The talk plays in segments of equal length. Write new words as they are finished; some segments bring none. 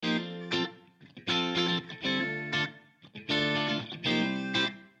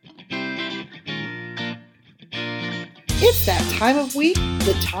It's that time of week,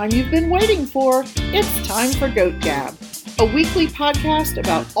 the time you've been waiting for. It's time for Goat Gab, a weekly podcast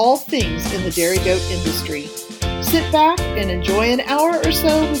about all things in the dairy goat industry. Sit back and enjoy an hour or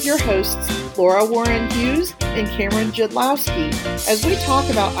so with your hosts, Laura Warren Hughes and Cameron Jadlowski, as we talk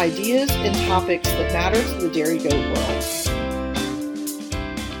about ideas and topics that matter to the dairy goat world.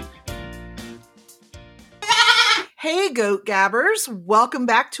 Hey, Goat Gabbers. Welcome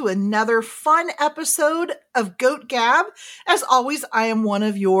back to another fun episode of Goat Gab. As always, I am one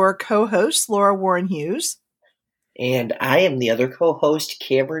of your co-hosts, Laura Warren Hughes. And I am the other co-host,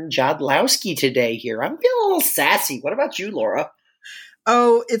 Cameron Jadlowski, today here. I'm feeling a little sassy. What about you, Laura?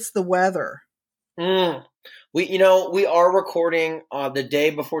 Oh, it's the weather. We are recording the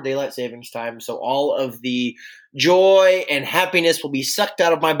day before daylight savings time, so all of the joy and happiness will be sucked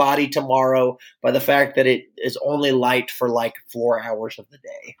out of my body tomorrow by the fact that it is only light for like 4 hours of the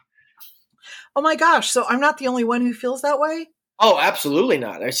day. Oh my gosh, so I'm not the only one who feels that way? Oh, absolutely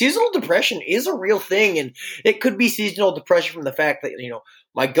not. Seasonal depression is a real thing, and it could be seasonal depression from the fact that,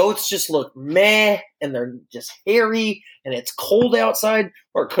 my goats just look meh, and they're just hairy, and it's cold outside,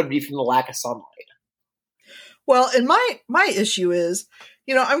 or it could be from the lack of sunlight. Well, and my issue is,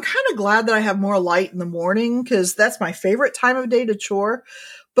 I'm kind of glad that I have more light in the morning because that's my favorite time of day to chore.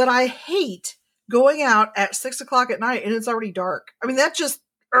 But I hate going out at 6 o'clock at night and it's already dark. I mean, that's just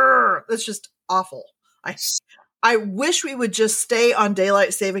awful. I wish we would just stay on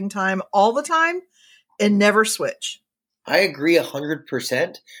daylight saving time all the time and never switch. I agree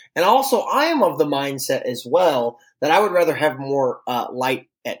 100%. And also, I am of the mindset as well that I would rather have more light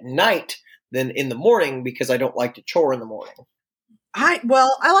at night than in the morning because I don't like to chore in the morning. I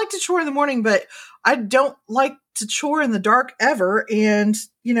like to chore in the morning, but I don't like to chore in the dark ever. And,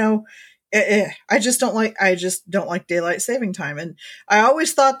 I just don't like daylight saving time. And I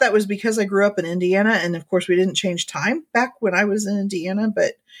always thought that was because I grew up in Indiana. And of course we didn't change time back when I was in Indiana,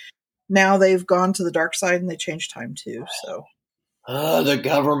 but now they've gone to the dark side and they changed time too. So, the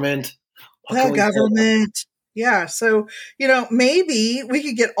government. Yeah. So, maybe we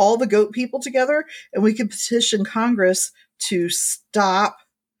could get all the goat people together and we could petition Congress to stop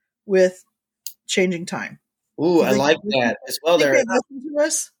with changing time. Ooh, I like that as well. They listen to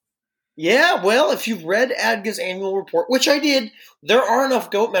us? Yeah, well, if you've read ADGA's annual report, which I did, there are enough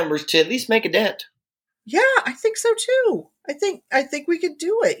goat members to at least make a dent. Yeah, I think so too. I think we could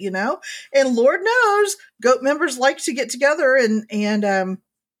do it, And Lord knows, goat members like to get together and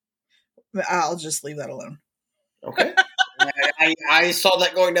I'll just leave that alone. Okay. I saw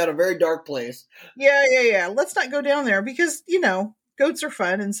that going down a very dark place. Yeah. Let's not go down there because, goats are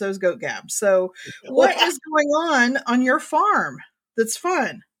fun and so is Goat Gab. So what is going on your farm that's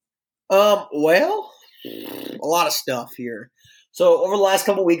fun? Well, a lot of stuff here. So over the last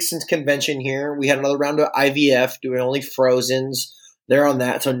couple of weeks since convention here, we had another round of IVF doing only frozens. They're on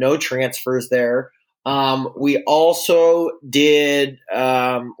that, so no transfers there. We also did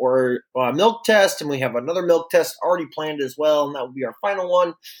a milk test, and we have another milk test already planned as well, and that will be our final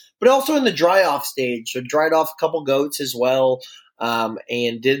one. But also in the dry off stage, so dried off a couple goats as well,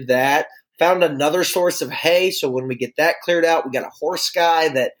 and did that. Found another source of hay, so when we get that cleared out, we got a horse guy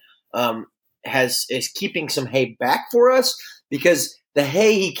that is keeping some hay back for us because the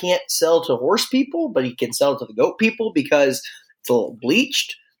hay he can't sell to horse people, but he can sell to the goat people because it's a little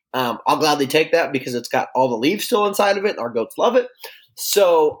bleached. I'll gladly take that because it's got all the leaves still inside of it, and our goats love it.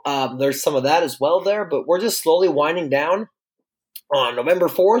 So there's some of that as well there, but we're just slowly winding down. On November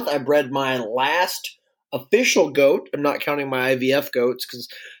 4th, I bred my last official goat. I'm not counting my IVF goats because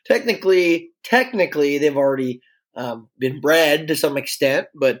technically they've already been bred to some extent,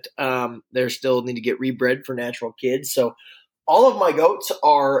 but they still need to get rebred for natural kids. So all of my goats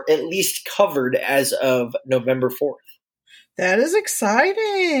are at least covered as of November 4th. That is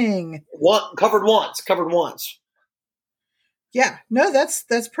exciting. Covered once. Yeah, no,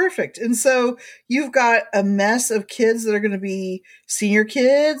 that's perfect. And so you've got a mess of kids that are going to be senior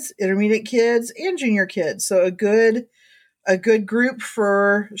kids, intermediate kids, and junior kids. So a good group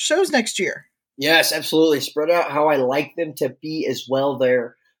for shows next year. Yes, absolutely. Spread out how I like them to be as well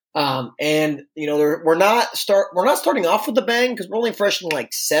there. And we're not starting off with a bang because we're only fresh in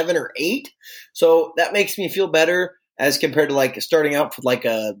like 7 or 8. So that makes me feel better as compared to like starting out with like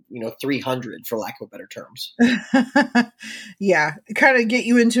a 300 for lack of better terms. Yeah, kind of get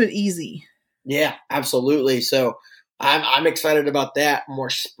you into it easy. Yeah, absolutely. So I'm excited about that more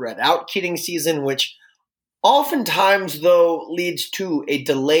spread out kidding season, which oftentimes though leads to a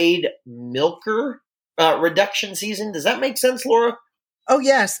delayed milker reduction season. Does that make sense, Laura? Oh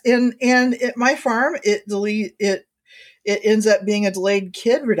yes, and at my farm, it ends up being a delayed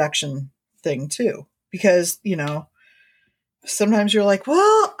kid reduction thing too, because sometimes you're like,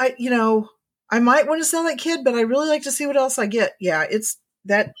 well, I might want to sell that kid, but I really like to see what else I get. Yeah, it's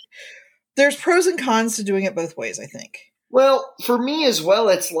that there's pros and cons to doing it both ways, I think. Well, for me as well,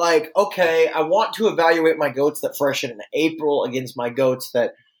 it's like, okay, I want to evaluate my goats that freshen in April against my goats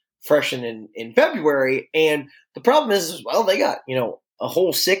that freshen in February. And the problem is, well, they got, a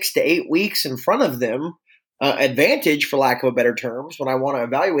whole 6 to 8 weeks in front of them, advantage, for lack of a better terms, when I want to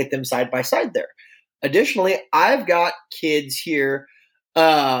evaluate them side by side there. Additionally, I've got kids here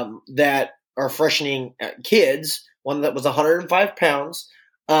that are freshening kids, one that was 105 pounds,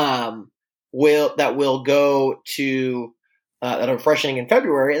 will go to that are freshening in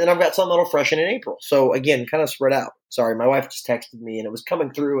February, and then I've got some that'll freshen in April. So again, kind of spread out. Sorry, my wife just texted me, and it was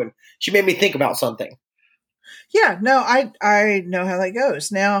coming through, and she made me think about something. Yeah, no, I know how that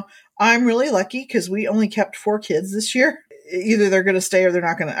goes. Now, I'm really lucky because we only kept 4 kids this year. Either they're going to stay or they're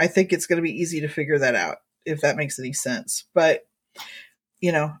not going to. I think it's going to be easy to figure that out, if that makes any sense. But,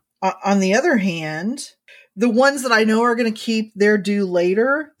 on the other hand, the ones that I know are going to keep, they're due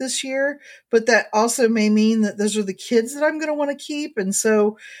later this year, but that also may mean that those are the kids that I'm going to want to keep. And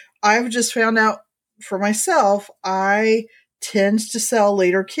so I've just found out for myself, I tend to sell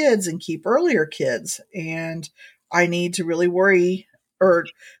later kids and keep earlier kids. And I need to really worry or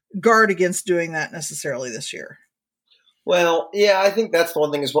guard against doing that necessarily this year. Well, yeah, I think that's the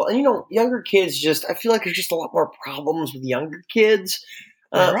one thing as well. And, younger kids I feel like there's just a lot more problems with younger kids.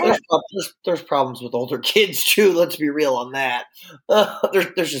 Right. There's problems with older kids too. Let's be real on that.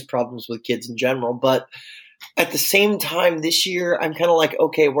 There's just problems with kids in general. But at the same time, this year I'm kind of like,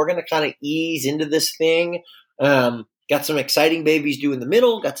 okay, we're gonna kind of ease into this thing. Got some exciting babies due in the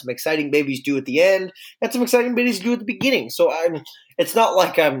middle. Got some exciting babies due at the end. Got some exciting babies due at the beginning. So it's not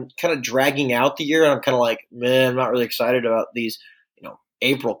like I'm kind of dragging out the year. I'm kind of like, man, I'm not really excited about these,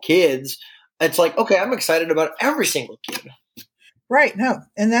 April kids. It's like, okay, I'm excited about every single kid. Right. No.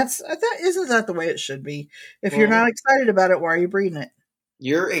 And that isn't that the way it should be. If you're not excited about it, why are you breeding it?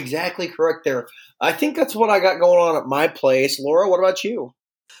 You're exactly correct there. I think that's what I got going on at my place. Laura, what about you?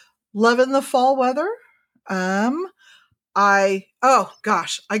 Loving the fall weather. I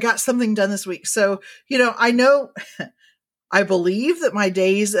got something done this week. So, I know I believe that my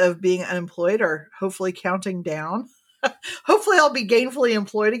days of being unemployed are hopefully counting down. Hopefully I'll be gainfully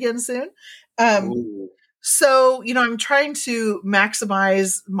employed again soon. So, I'm trying to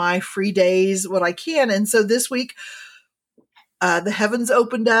maximize my free days, what I can. And so this week, the heavens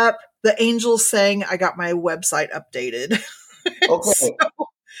opened up. The angels sang, I got my website updated. Okay. So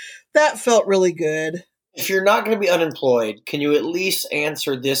that felt really good. If you're not going to be unemployed, can you at least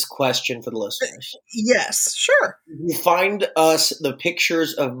answer this question for the listeners? Yes, sure. Did you find us the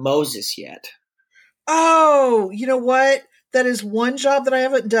pictures of Moses yet? Oh, you know what? That is one job that I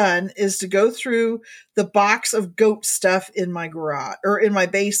haven't done, is to go through the box of goat stuff in my garage or in my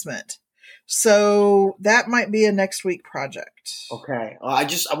basement. So that might be a next week project. Okay. I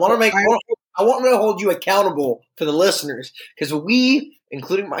want to hold you accountable for the listeners, because we,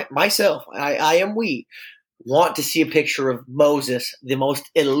 including myself, I am we, want to see a picture of Moses, the most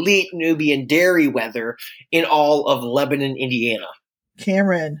elite Nubian dairy wether in all of Lebanon, Indiana.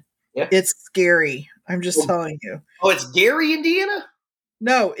 Cameron, yeah. It's scary. I'm just telling you. Oh, it's Gary, Indiana?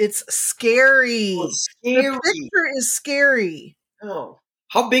 No, it's scary. Oh, it's scary. The picture is scary. Oh.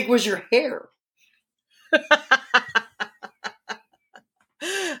 How big was your hair?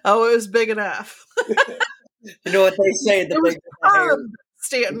 Oh, it was big enough. You know what they say? The bigger the hair.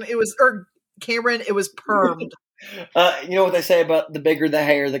 Stanton, Cameron, it was permed. You know what they say about the bigger the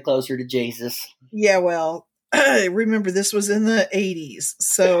hair, the closer to Jesus? Yeah, well, remember this was in the 80s.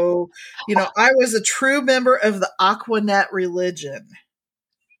 So, I was a true member of the Aquanet religion.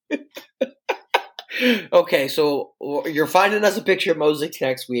 Okay, so you're finding us a picture of Moses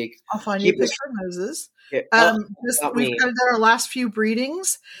next week. I'll find you a picture of Moses. We've kind of done our last few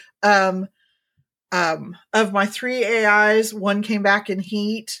breedings. Of my 3 AIs, one came back in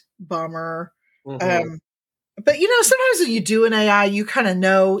heat. Bummer. Mm-hmm. But sometimes when you do an AI, you kind of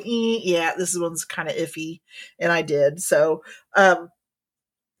know, this one's kind of iffy, and I did. So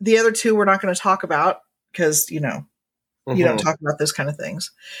the other 2 we're not going to talk about because you don't talk about those kind of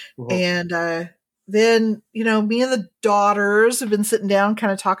things. Mm-hmm. And then me and the daughters have been sitting down,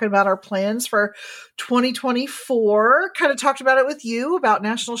 kind of talking about our plans for 2024. Kind of talked about it with you about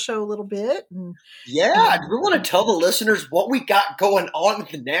National Show a little bit. And, do we want to tell the listeners what we got going on at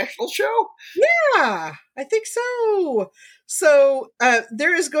the National Show? Yeah, I think so. So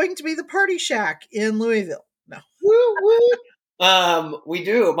there is going to be the Party Shack in Louisville. No. Woo, woo. We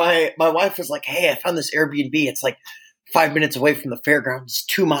do. My wife was like, hey, I found this Airbnb. It's like 5 minutes away from the fairgrounds. It's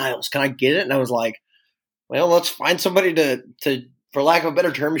 2 miles. Can I get it? And I was like, Well, let's find somebody to for lack of a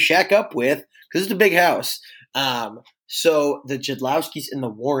better term, shack up with, because it's a big house. So the Jadlowskis and the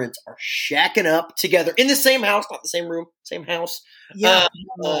Warrens are shacking up together in the same house, not the same room, same house. Yeah.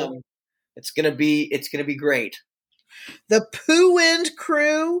 It's gonna be great. The Pooh Wind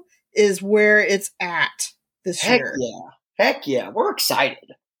crew is where it's at this year. Heck yeah. We're excited.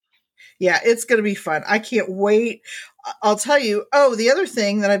 Yeah, it's going to be fun. I can't wait. I'll tell you. Oh, the other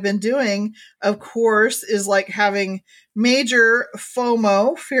thing that I've been doing, of course, is like having major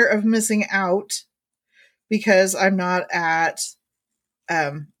FOMO, fear of missing out, because I'm not at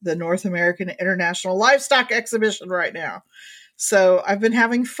the North American International Livestock Exhibition right now. So I've been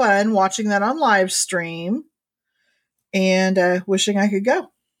having fun watching that on live stream and wishing I could go.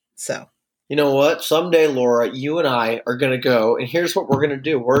 So. You know what? Someday, Laura, you and I are going to go, and here's what we're going to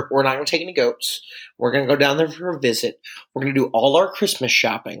do. We're not going to take any goats. We're going to go down there for a visit. We're going to do all our Christmas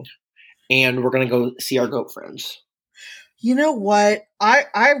shopping, and we're going to go see our goat friends. You know what?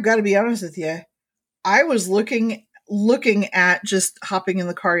 I've got to be honest with you. I was looking at just hopping in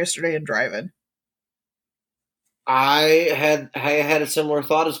the car yesterday and driving. I had a similar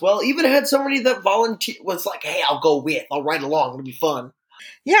thought as well. Even had somebody that was like, "Hey, I'll go with. I'll ride along. It'll be fun."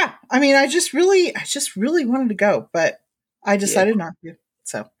 Yeah, I mean, I just really wanted to go, but I decided not to.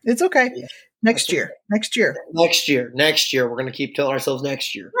 So it's okay. Yeah. Next year. Next year. We're going to keep telling ourselves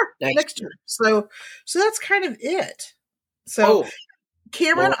next year. Yeah, next year. So that's kind of it. So,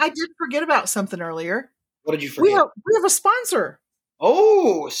 Cameron, I did forget about something earlier. What did you forget? We have a sponsor.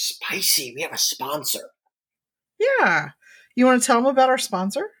 Oh, spicy. We have a sponsor. Yeah. You want to tell them about our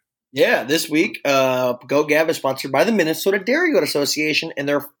sponsor? Yeah, this week, Go Gav is sponsored by the Minnesota Dairy Goat Association and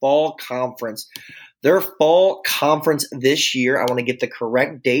their fall conference. Their fall conference this year, I want to get the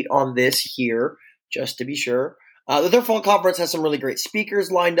correct date on this here, just to be sure. Their fall conference has some really great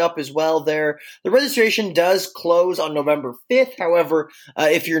speakers lined up as well there. The registration does close on November 5th. However,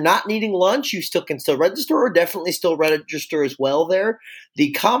 if you're not needing lunch, you can still register, or definitely still register as well there.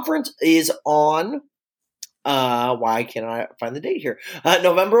 The conference is on... why can't I find the date here?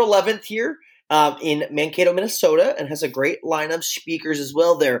 November 11th here in Mankato, Minnesota, and has a great lineup of speakers as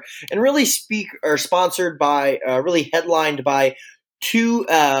well there. And really sponsored by, really headlined by two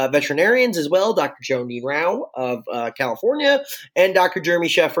veterinarians as well, Dr. Joni Rao of California and Dr. Jeremy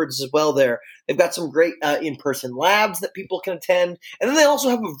Sheffords as well there. They've got some great in-person labs that people can attend. And then they also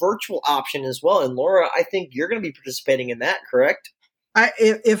have a virtual option as well. And Laura, I think you're going to be participating in that, correct?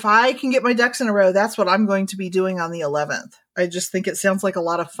 If I can get my ducks in a row, that's what I'm going to be doing on the 11th. I just think it sounds like a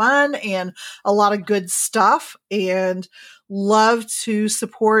lot of fun and a lot of good stuff, and love to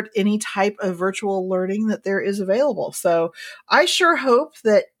support any type of virtual learning that there is available. So I sure hope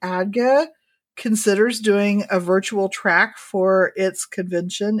that ADGA considers doing a virtual track for its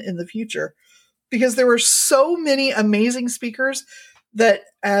convention in the future, because there were so many amazing speakers that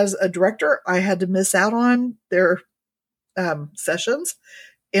as a director, I had to miss out on their sessions,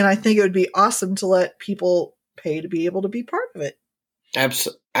 and I think it would be awesome to let people pay to be able to be part of it.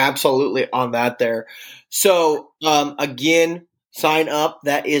 Absolutely on that there. So again, sign up.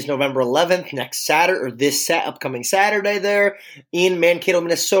 That is November 11th, next Saturday, or this upcoming Saturday there in Mankato,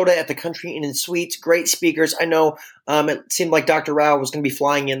 Minnesota at the Country Inn and Suites. Great speakers. I know it seemed like Dr. Rao was going to be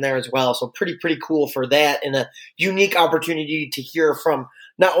flying in there as well. So pretty cool for that, and a unique opportunity to hear from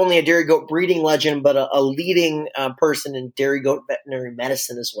not only a dairy goat breeding legend, but a leading person in dairy goat veterinary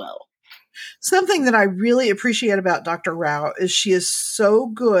medicine as well. Something that I really appreciate about Dr. Rao is she is so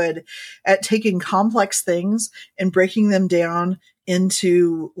good at taking complex things and breaking them down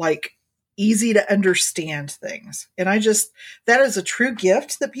into like easy to understand things. And that is a true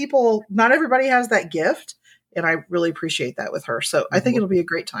gift that not everybody has that gift. And I really appreciate that with her. So I think it'll be a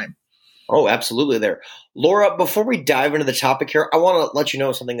great time. Oh, absolutely there. Laura, before we dive into the topic here, I want to let you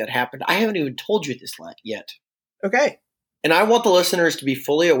know something that happened. I haven't even told you this yet. Okay. And I want the listeners to be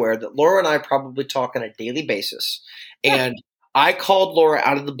fully aware that Laura and I probably talk on a daily basis. And I called Laura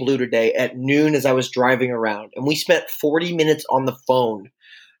out of the blue today at noon as I was driving around. And we spent 40 minutes on the phone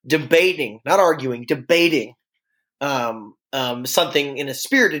debating, not arguing, debating something in a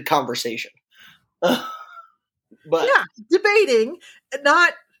spirited conversation. But yeah, debating,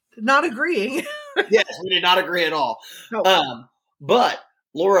 not agreeing. Yes, we did not agree at all. No. But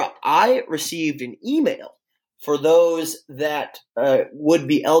Laura, I received an email for those that would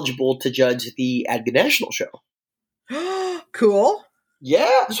be eligible to judge the ADGA National Show. Cool.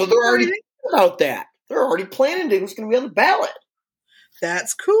 Yeah, so they're already thinking about that. They're already planning who's going to be on the ballot.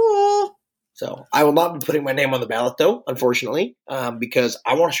 That's cool. So I will not be putting my name on the ballot, though, unfortunately, because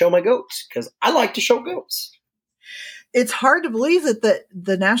I want to show my goats, because I like to show goats. it's hard to believe that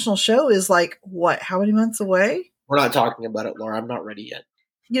the national show is like, what, how many months away? We're not talking about it, Laura. I'm not ready yet.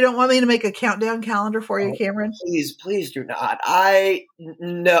 You don't want me to make a countdown calendar for you, Cameron? Please do not.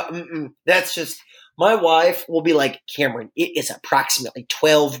 No, that's just, my wife will be like, Cameron, it is approximately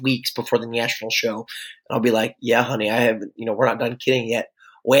 12 weeks before the national show. And I'll be like, yeah, honey, I haven't, we're not done kidding yet.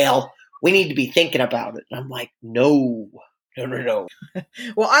 Well, we need to be thinking about it. And I'm like, no.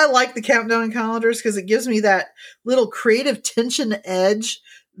 Well, I like the countdown calendars because it gives me that little creative tension edge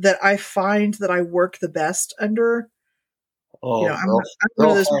that I find that I work the best under. Oh, I'm one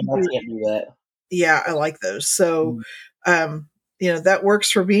of those people. I can't do that. Yeah, I like those. So, that works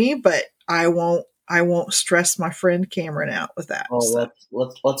for me, but I won't stress my friend Cameron out with that. Oh, so.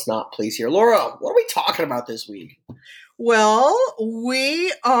 let's not, please, here. Laura, what are we talking about this week? Well,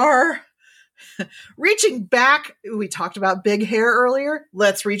 we are reaching back. We talked about big hair earlier.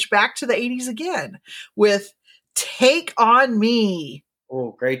 Let's reach back to the 80s again with Take On Me.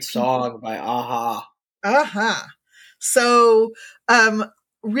 Oh, great song by AHA. Uh-huh. So,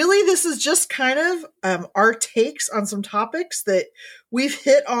 really, this is just kind of our takes on some topics that we've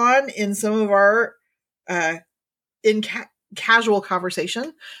hit on in some of our casual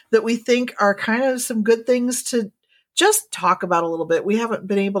conversation that we think are kind of some good things to just talk about a little bit. We haven't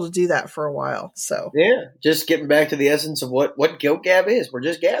been able to do that for a while. So yeah, just getting back to the essence of what Guilt Gab is. We're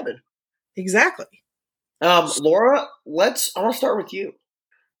just gabbing. Exactly. Laura, I want to start with you.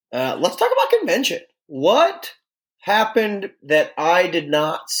 Let's talk about convention. What happened that I did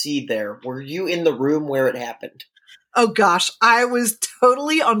not see there? Were you in the room where it happened? Oh gosh, I was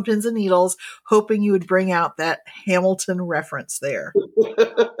totally on pins and needles hoping you would bring out that Hamilton reference there.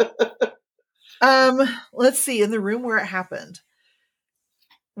 Let's see, in the room where it happened.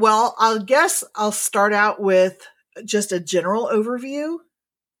 Well, I'll start out with just a general overview.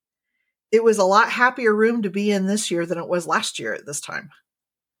 It was a lot happier room to be in this year than it was last year at this time.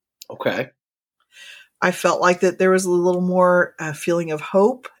 Okay. I felt like that there was a little more feeling of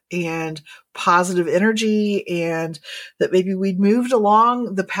hope and positive energy, and that maybe we'd moved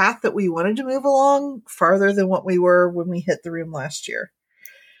along the path that we wanted to move along farther than what we were when we hit the room last year.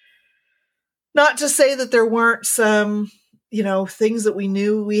 Not to say that there weren't some, things that we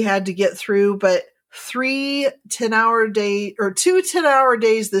knew we had to get through, but 2 10-hour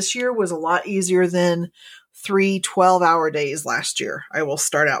days this year was a lot easier than 3 12-hour days last year. I will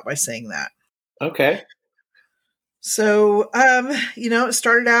start out by saying that. Okay. So, it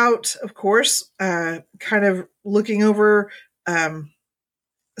started out, of course, kind of looking over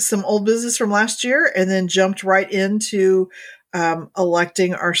some old business from last year, and then jumped right into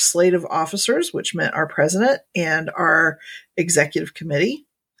electing our slate of officers, which meant our president and our executive committee.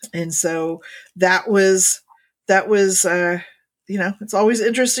 And so that was it's always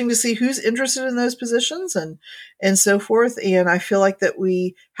interesting to see who's interested in those positions and so forth. And I feel like that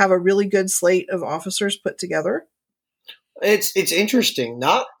we have a really good slate of officers put together. It's interesting.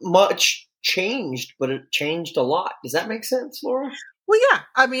 Not much changed, but it changed a lot. Does that make sense, Laura? Well, yeah.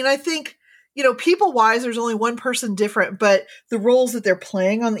 I mean, I think, people wise, there's only one person different, but the roles that they're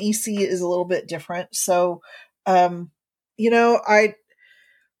playing on the EC is a little bit different. So, I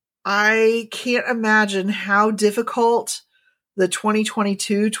can't imagine how difficult the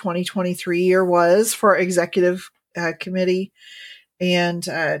 2022-2023 year was for our executive committee. And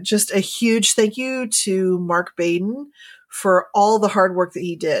just a huge thank you to Mark Baden for all the hard work that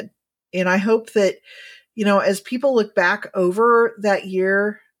he did. And I hope that, as people look back over that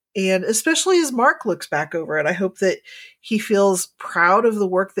year, and especially as Mark looks back over it, I hope that he feels proud of the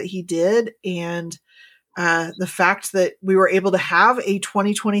work that he did, and the fact that we were able to have a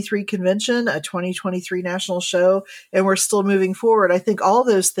 2023 convention, a 2023 national show, and we're still moving forward. I think all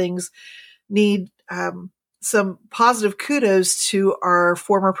those things need some positive kudos to our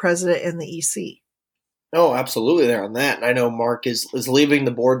former president and the EC. Oh, absolutely. There on that. And I know Mark is leaving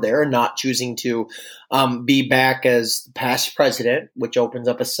the board there and not choosing to be back as past president, which opens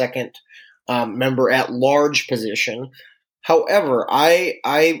up a second member at large position. However,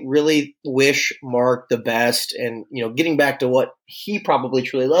 I really wish Mark the best, and getting back to what he probably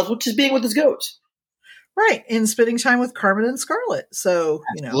truly loves, which is being with his goats. Right, and spending time with Carmen and Scarlett. So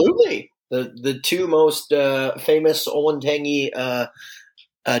absolutely, the two most famous Olentangy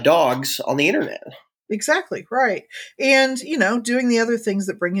dogs on the internet. Exactly, right. And, doing the other things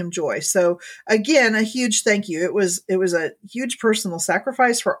that bring him joy. So again, a huge thank you. It was a huge personal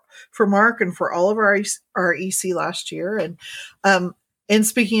sacrifice for Mark and for all of our EC last year. And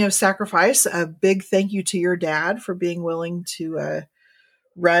speaking of sacrifice, a big thank you to your dad for being willing to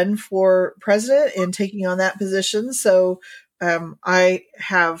run for president and taking on that position. So I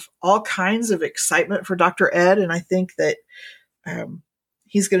have all kinds of excitement for Dr. Ed, and I think that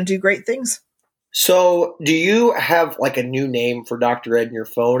he's going to do great things. So, do you have like a new name for Dr. Ed in your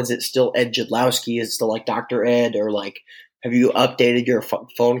phone? Is it still Ed Jadlowski? Is it still like Dr. Ed, or like have you updated your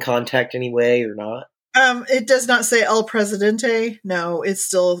phone contact anyway or not? It does not say El Presidente. No, it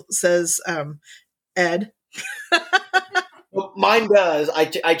still says Ed. Well, mine does.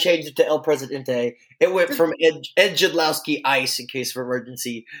 I changed it to El Presidente. It went from Ed Jadlowski Ice in case of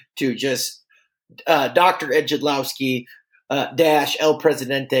emergency to just Dr. Ed Jadlowski dash El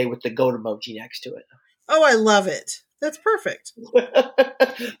Presidente with the goat emoji next to it. Oh, I love it. That's perfect.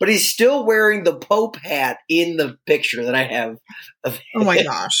 But he's still wearing the Pope hat in the picture that I have of him. Oh my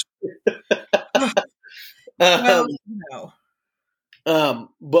gosh. Well, no.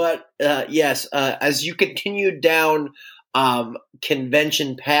 But yes, as you continue down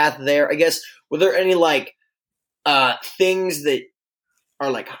convention path there, I guess, were there any like things that are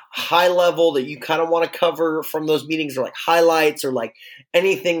like high level that you kind of want to cover from those meetings, or like highlights, or like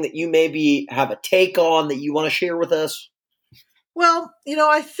anything that you maybe have a take on that you want to share with us? Well,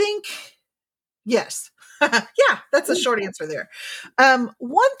 I think yes. Yeah, that's a short answer there.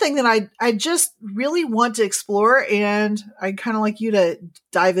 One thing that I just really want to explore, and I'd kind of like you to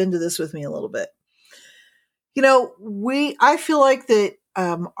dive into this with me a little bit. I feel like that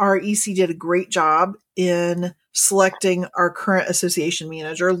our EC did a great job in selecting our current association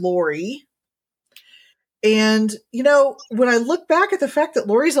manager, Lori. And, when I look back at the fact that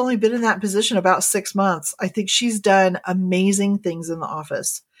Lori's only been in that position about 6 months, I think she's done amazing things in the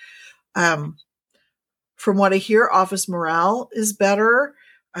office. From what I hear, office morale is better.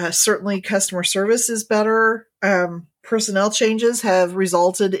 Certainly customer service is better. Personnel changes have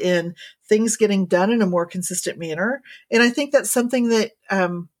resulted in things getting done in a more consistent manner. And I think that's something that,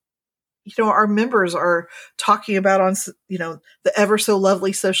 our members are talking about on, the ever so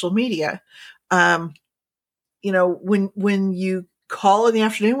lovely social media. When you call in the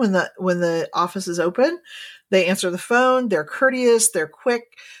afternoon, when the office is open, they answer the phone, they're courteous, they're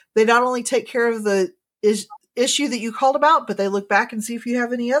quick. They not only take care of the issue that you called about, but they look back and see if you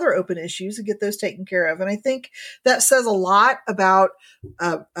have any other open issues and get those taken care of. And I think that says a lot about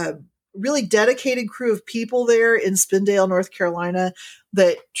a really dedicated crew of people there in Spindale, North Carolina,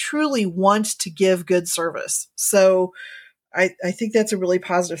 that truly want to give good service. So I think that's a really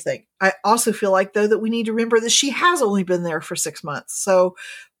positive thing. I also feel like, though, that we need to remember that she has only been there for 6 months. So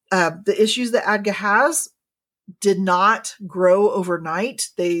the issues that ADGA has did not grow overnight.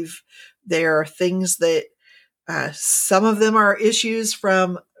 There are things that some of them are issues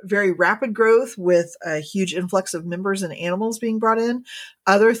from very rapid growth with a huge influx of members and animals being brought in.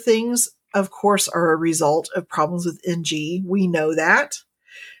 Other things, of course, are a result of problems with NG. We know that.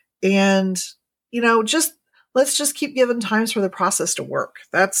 And, let's just keep giving times for the process to work.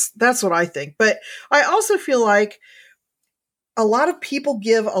 That's what I think. But I also feel like a lot of people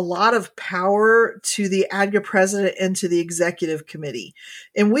give a lot of power to the ADGA president and to the executive committee.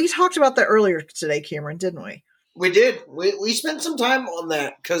 And we talked about that earlier today, Cameron, didn't we? We did. We spent some time on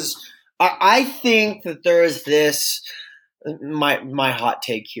that because I think that there is this. My hot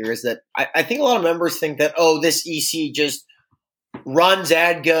take here is that I think a lot of members think that, this EC just runs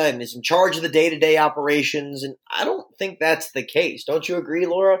ADGA and is in charge of the day-to-day operations, and I don't think that's the case. Don't you agree,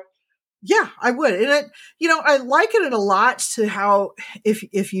 Laura? Yeah, I would. And I liken it a lot to how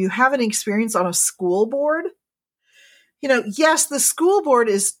if you have an experience on a school board, yes, the school board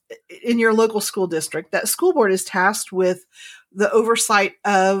is in your local school district. That school board is tasked with the oversight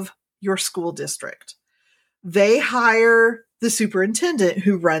of your school district. They hire the superintendent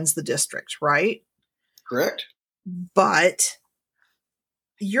who runs the district, right? Correct. But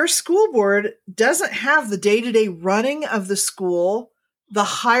your school board doesn't have the day-to-day running of the school, the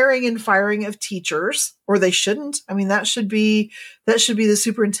hiring and firing of teachers, or they shouldn't. I mean, that should be the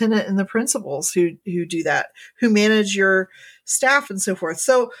superintendent and the principals who do that, who manage your staff and so forth.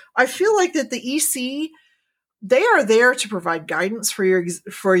 So I feel like that the EC, they are there to provide guidance for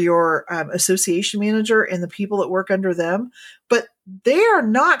your association manager and the people that work under them, but they are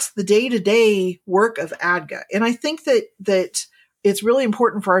not the day-to-day work of ADGA. And I think that it's really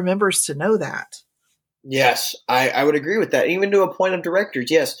important for our members to know that. Yes, I would agree with that. Even to a point of directors,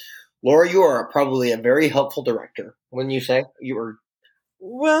 yes. Laura, you are probably a very helpful director, wouldn't you say? You were.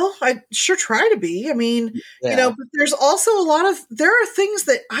 Well, I sure try to be. I mean, but there's also there are things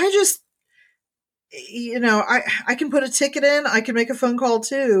that I just, I can put a ticket in, I can make a phone call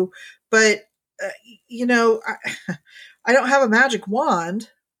too, but, I don't have a magic wand.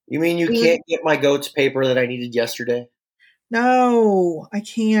 You mean you can't get my goat's paper that I needed yesterday? No, I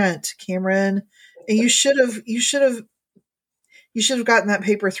can't, Cameron. And you should have You should have gotten that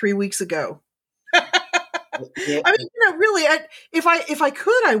paper 3 weeks ago. Yeah. I mean, really, if I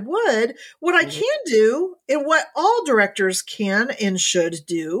could, I would. What I can do, and what all directors can and should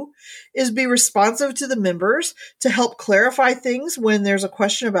do, is be responsive to the members to help clarify things when there's a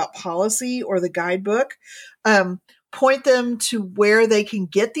question about policy or the guidebook. Point them to where they can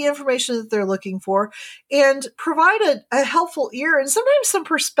get the information that they're looking for, and provide a helpful ear and sometimes some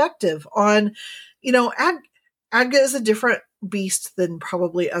perspective on, ADGA is a different beast than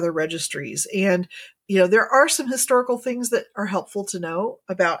probably other registries. And there are some historical things that are helpful to know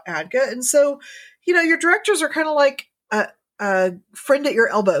about ADGA. And so, your directors are kind of like a friend at your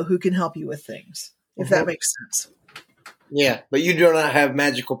elbow who can help you with things, if that makes sense. Yeah, but you do not have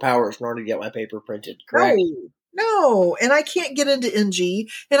magical powers in order to get my paper printed, correct? No, and I can't get into NG,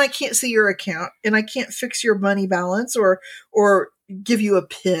 and I can't see your account, and I can't fix your money balance or give you a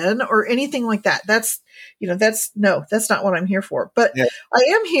pin or anything like that. That's not what I'm here for. But Yeah. I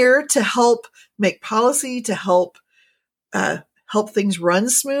am here to help make policy, to help things run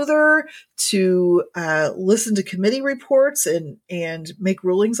smoother, to listen to committee reports and make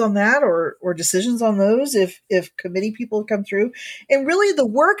rulings on that or decisions on those if committee people come through. And really the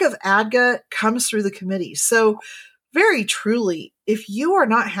work of ADGA comes through the committee. So very truly, if you are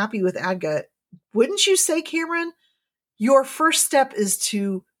not happy with ADGA, wouldn't you say, Cameron, your first step is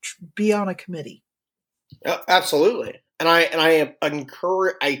to be on a committee? Absolutely. And I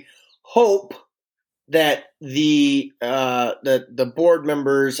encourage, I hope that the board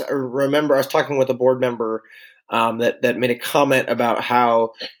members remember. I was talking with a board member that made a comment about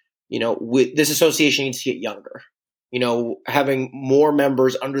how this association needs to get younger. Having more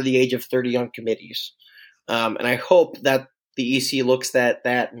members under the age of 30 on committees, and I hope that the EC looks at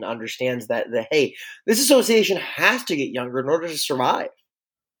that and understands that hey, this association has to get younger in order to survive.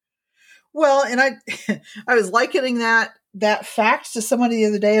 Well, and I was likening that fact to somebody the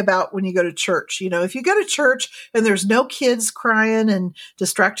other day about when you go to church. If you go to church and there's no kids crying and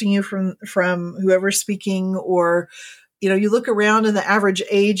distracting you from whoever's speaking, or you look around and the average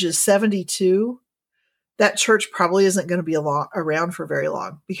age is 72, that church probably isn't going to be around for very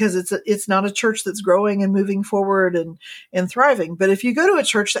long, because it's not a church that's growing and moving forward and thriving. But if you go to a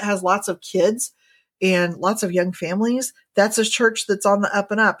church that has lots of kids and lots of young families, that's a church that's on the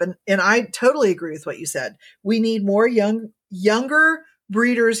up and up. And I totally agree with what you said. We need more younger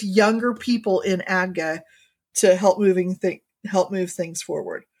breeders, younger people in ADGA to help move things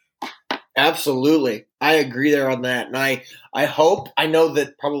forward. Absolutely. I agree there on that. And I know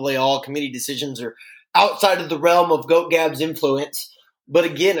that probably all committee decisions are outside of the realm of Goat Gab's influence. But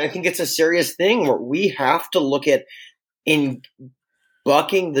again, I think it's a serious thing where we have to look at in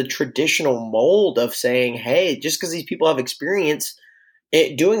bucking the traditional mold of saying, hey, just because these people have experience,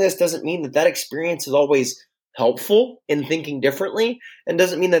 doing this doesn't mean that experience is always helpful in thinking differently, and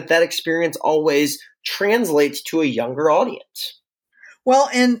doesn't mean that experience always translates to a younger audience. Well,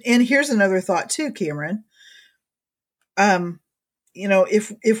 and here's another thought too, Cameron.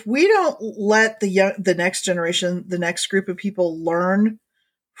 If we don't let the next generation, the next group of people learn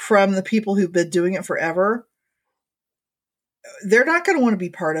from the people who've been doing it forever, they're not going to want to be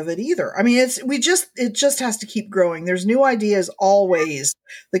part of it either. I mean, it just has to keep growing. There's new ideas always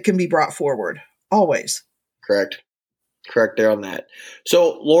that can be brought forward. Always. Correct there on that.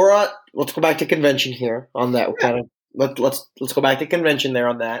 So Laura, let's go back to convention here on that. Yeah. Let's go back to convention there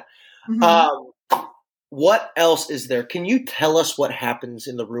on that. Mm-hmm. What else is there? Can you tell us what happens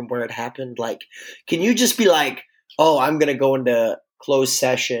in the room where it happened? Like, can you just be like, oh, I'm going to go into closed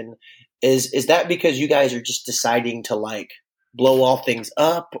session. Is that because you guys are just deciding to like blow all things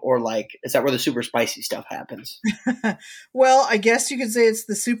up, or like, is that where the super spicy stuff happens? Well, I guess you could say it's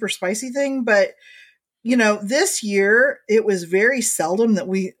the super spicy thing, but this year it was very seldom that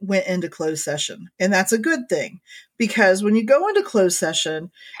we went into closed session, and that's a good thing, because when you go into closed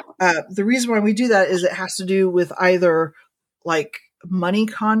session, the reason why we do that is it has to do with either like money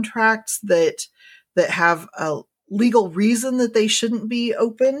contracts that have a legal reason that they shouldn't be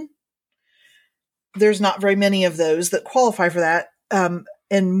open. There's not very many of those that qualify for that.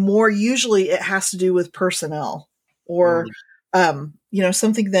 And more usually it has to do with personnel or,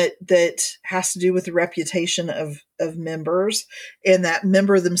 something that has to do with the reputation of members, and that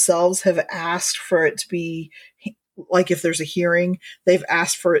member themselves have asked for it to be, like if there's a hearing, they've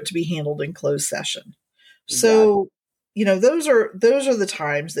asked for it to be handled in closed session. So, those are the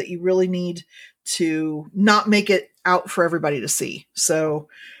times that you really need to not make it out for everybody to see. So,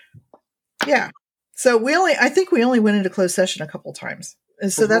 yeah. So I think we only went into closed session a couple times.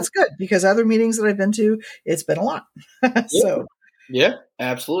 And so that's good, because other meetings that I've been to, it's been a lot. So yeah,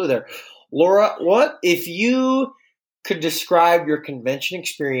 absolutely there. Laura, what if you could describe your convention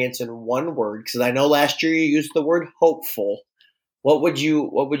experience in one word, because I know last year you used the word hopeful,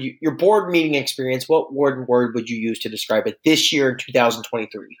 your board meeting experience, what word would you use to describe it this year in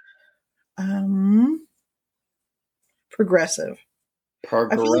 2023? Progressive.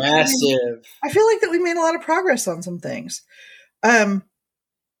 Progressive. I feel like that we made a lot of progress on some things. And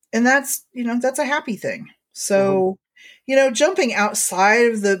that's a happy thing. So, jumping outside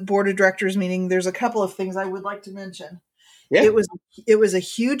of the board of directors meeting, there's a couple of things I would like to mention. Yeah. It was a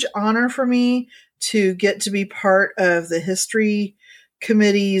huge honor for me to get to be part of the history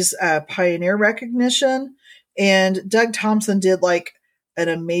committee's pioneer recognition, and Doug Thompson did like an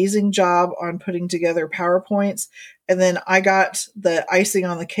amazing job on putting together PowerPoints. And then I got the icing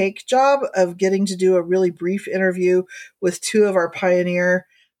on the cake job of getting to do a really brief interview with two of our pioneer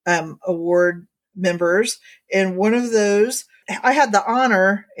award members. And one of those, I had the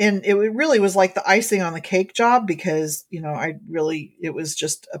honor, and it really was like the icing on the cake job because, it was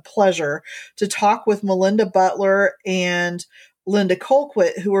just a pleasure to talk with Melinda Butler and Linda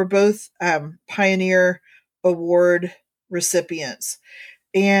Colquitt, who were both Pioneer Award recipients.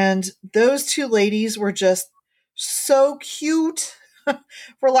 And those two ladies were just so cute,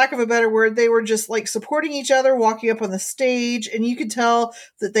 for lack of a better word. They were just like supporting each other, walking up on the stage, and you could tell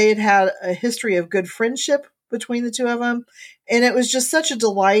that they had a history of good friendship between the two of them. And it was just such a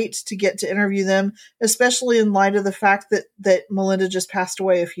delight to get to interview them, especially in light of the fact that Melinda just passed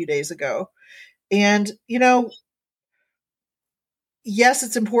away a few days ago. And, yes,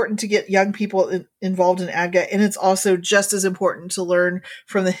 it's important to get young people involved in ADGA, and it's also just as important to learn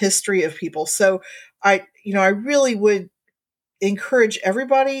from the history of people. So I really would encourage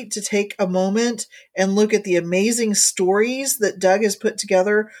everybody to take a moment and look at the amazing stories that Doug has put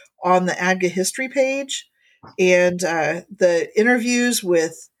together on the ADGA history page, and the interviews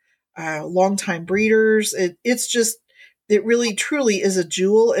with longtime breeders. It really truly is a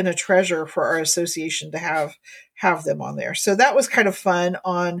jewel and a treasure for our association to have them on there. So that was kind of fun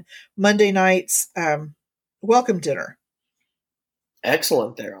on Monday night's welcome dinner.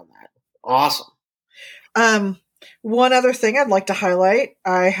 Excellent there on that. Awesome. One other thing I'd like to highlight,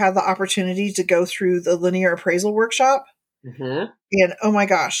 I had the opportunity to go through the linear appraisal workshop. Mm-hmm. And oh my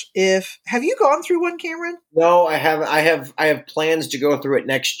gosh, have you gone through one, Cameron? No, I haven't. I have plans to go through it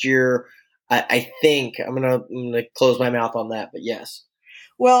next year. I think I'm gonna close my mouth on that, but yes.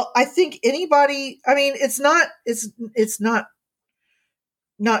 Well, I think anybody, it's not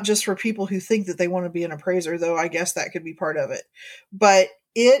just for people who think that they want to be an appraiser, though I guess that could be part of it. But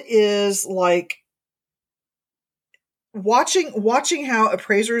it is like watching how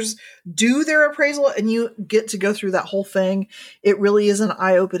appraisers do their appraisal, and you get to go through that whole thing. It really is an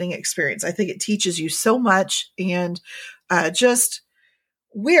eye-opening experience. I think it teaches you so much, and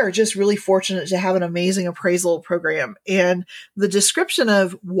we are just really fortunate to have an amazing appraisal program. And the description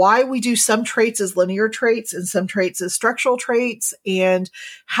of why we do some traits as linear traits and some traits as structural traits, and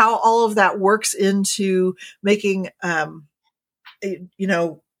how all of that works into making,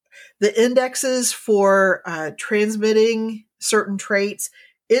 the indexes for transmitting certain traits.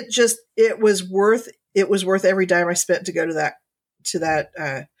 It was worth every dime I spent to go to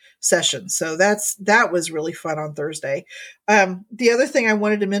that session. So that was really fun on Thursday. The other thing I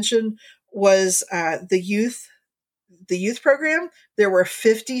wanted to mention was the youth program. There were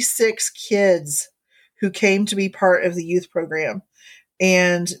 56 kids who came to be part of the youth program,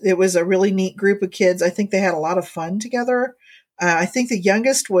 and it was a really neat group of kids. I think they had a lot of fun together. I think the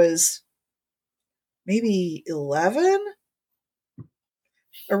youngest was maybe 11,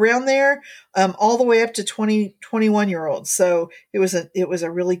 around there, all the way up to 20, 21-year-olds. So it was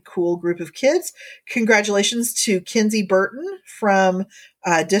a really cool group of kids. Congratulations to Kinsey Burton from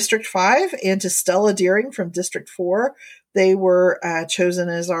District 5 and to Stella Deering from District 4. They were chosen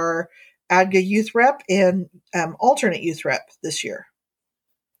as our ADGA youth rep and alternate youth rep this year.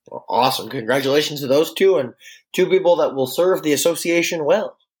 Well, awesome. Congratulations to those two, and two people that will serve the association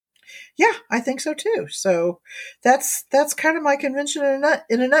well. Yeah, I think so too. So that's kind of my convention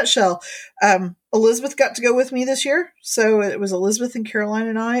in a nutshell. Elizabeth got to go with me this year. So it was Elizabeth and Caroline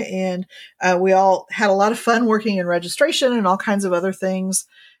and I, and we all had a lot of fun working in registration and all kinds of other things.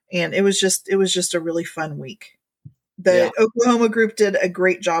 And it was just a really fun week. The Oklahoma group did a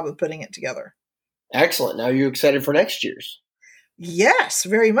great job of putting it together. Excellent. Now you're excited for next year's? Yes,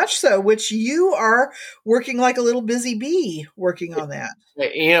 very much so, which you are working like a little busy bee working on that. I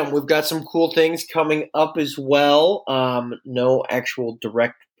am. We've got some cool things coming up as well. No actual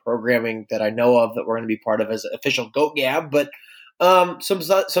direct programming that I know of that we're going to be part of as official Goat Gab, but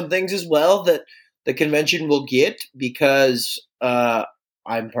some things as well that the convention will get, because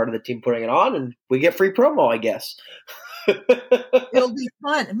I'm part of the team putting it on, and we get free promo, I guess. It'll be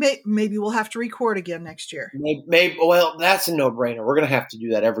fun. Maybe we'll have to record again next year. Maybe, well, that's a no-brainer. We're going to have to do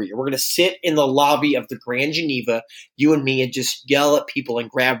that every year. We're going to sit in the lobby of the Grand Geneva, you and me, and just yell at people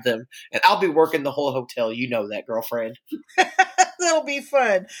and grab them. And I'll be working the whole hotel. You know that, girlfriend. That'll be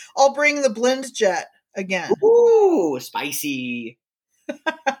fun. I'll bring the blend jet again. Ooh, spicy.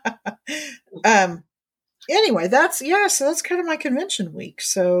 Anyway, so that's kind of my convention week.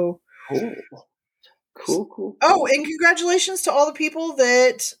 So Cool. Oh, and congratulations to all the people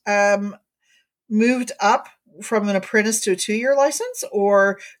that moved up from an apprentice to a 2-year license,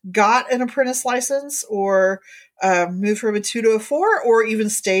 or got an apprentice license, or moved from a 2 to a 4, or even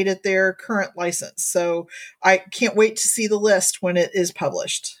stayed at their current license. So I can't wait to see the list when it is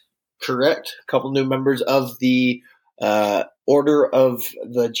published. Correct. A couple new members of the Order of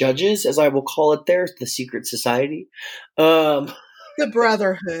the Judges, as I will call it there, the secret society. The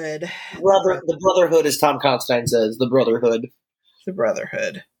Brotherhood. The Brotherhood, as Tom Constantine says, the Brotherhood. The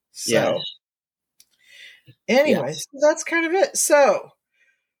Brotherhood. So, yeah. Anyways, that's kind of it. So,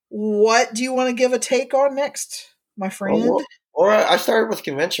 what do you want to give a take on next, my friend? Or I started with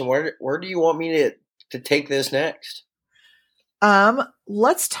convention. Where do you want me to take this next?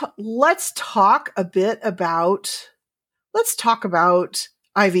 Let's talk about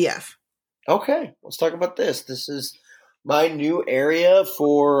IVF. Okay, let's talk about this. This is my new area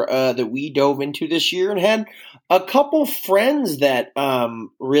for that we dove into this year, and had a couple friends that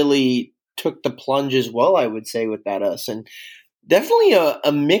really took the plunge as well, I would say, with us, and definitely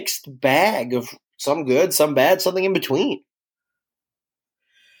a mixed bag of some good, some bad, something in between.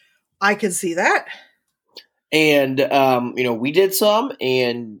 I can see that. And we did some,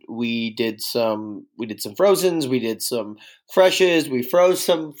 and we did some frozens, we did some freshes, we froze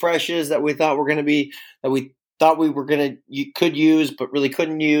some freshes that we thought could use, but really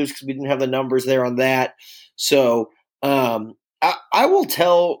couldn't use because we didn't have the numbers there on that. So I will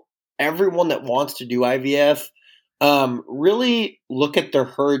tell everyone that wants to do IVF, really look at their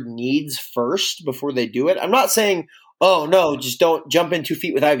herd needs first before they do it. I'm not saying, oh no, just don't jump in 2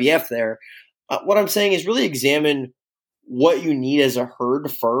 feet with IVF there. What I'm saying is really examine what you need as a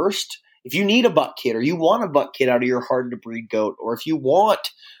herd first. If you need a butt kid, or you want a butt kid out of your hard to breed goat, or if you want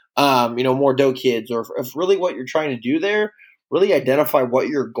more doe kids, or if really what you're trying to do there, really identify what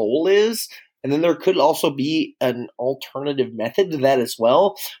your goal is. And then there could also be an alternative method to that as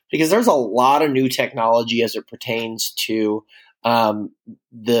well, because there's a lot of new technology as it pertains to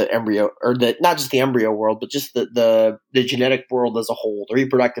the embryo, or not just the embryo world, but just the genetic world as a whole, the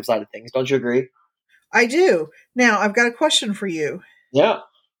reproductive side of things. Don't you agree? I do. Now, I've got a question for you. Yeah.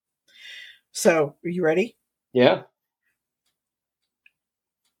 So, are you ready? Yeah.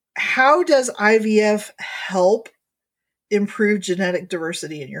 How does IVF help improve genetic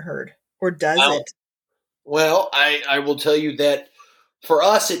diversity in your herd? Or does it? Well, I will tell you that for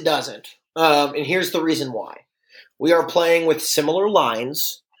us, it doesn't. And here's the reason why. We are playing with similar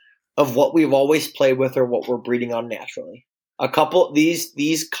lines of what we've always played with, or what we're breeding on naturally.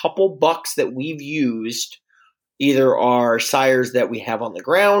 These couple bucks that we've used either are sires that we have on the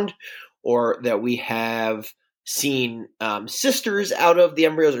ground, or that we have seen sisters out of the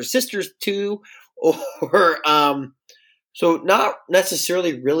embryos, or sisters to, or so not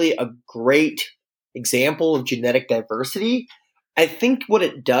necessarily really a great example of genetic diversity. I think what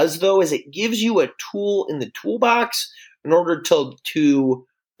it does, though, is it gives you a tool in the toolbox in order to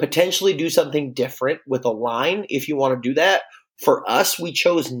potentially do something different with a line if you want to do that. For us, we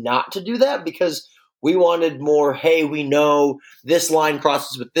chose not to do that because we wanted more, hey, we know this line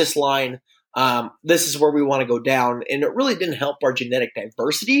crosses with this line. This is where we want to go down. And it really didn't help our genetic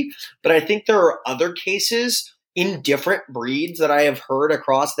diversity. But I think there are other cases in different breeds that I have heard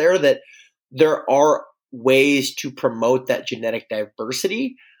across there that there are ways to promote that genetic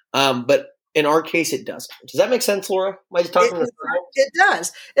diversity. But in our case, it doesn't. Does that make sense, Laura? Am I just talking it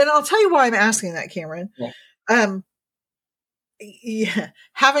does. And I'll tell you why I'm asking that, Cameron. Yeah.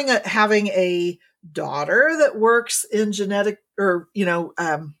 Having a daughter that works in genetic, or,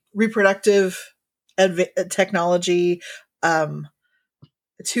 reproductive technology,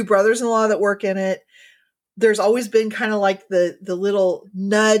 2 brothers-in-law that work in it, there's always been kind of like the little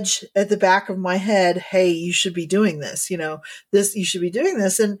nudge at the back of my head. Hey, you should be doing this, you should be doing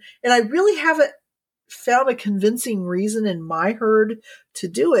this. And I really haven't found a convincing reason in my herd to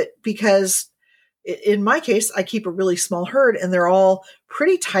do it, because in my case, I keep a really small herd and they're all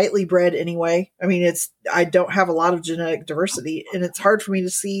pretty tightly bred anyway. I mean, I don't have a lot of genetic diversity, and it's hard for me to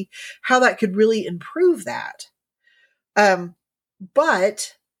see how that could really improve that.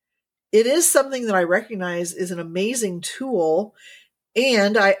 But it is something that I recognize is an amazing tool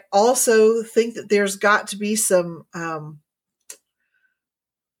And I also think that there's got to be some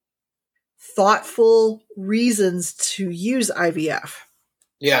thoughtful reasons to use IVF.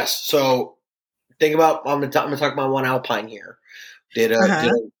 Yes. So think about, I'm going to talk about one Alpine here. Did Uh-huh.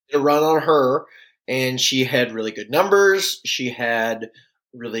 a run on her, and she had really good numbers. She had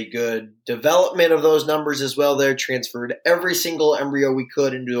really good development of those numbers as well. There, transferred every single embryo we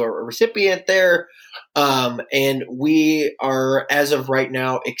could into a recipient there, and we are, as of right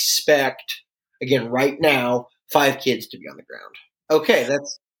now, expect, again right now, 5 kids to be on the ground. Okay,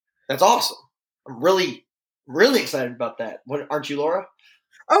 that's awesome. I'm really excited about that. Aren't you, Laura?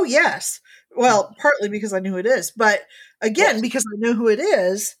 Oh, yes. Well, partly because I knew who it is, but again, Yes. because I know who it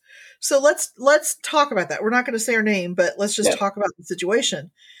is. So let's talk about that. We're not going to say her name, but let's just Yeah. talk about the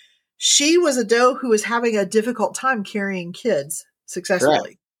situation. She was a doe who was having a difficult time carrying kids Correct.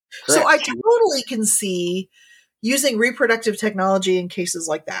 successfully. So Correct. I totally can see using reproductive technology in cases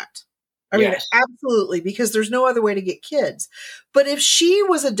like that. I mean, Yes. absolutely, because there's no other way to get kids. But if she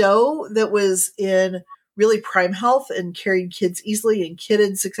was a doe that was in really prime health and carried kids easily and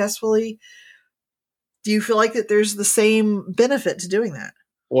kidded successfully, do you feel like that there's the same benefit to doing that?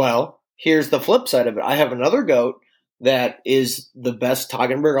 Well, here's the flip side of it. I have another goat that is the best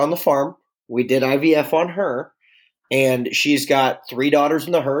Toggenburg on the farm. We did IVF on her, and she's got 3 daughters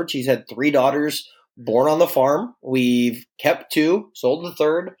in the herd. She's had 3 daughters born on the farm. We've kept 2, sold the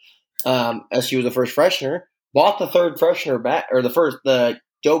third, as she was the first freshener. Bought the third freshener back, or the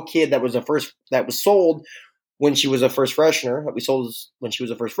doe kid that was the first that was sold when she was a first freshener. That we sold when she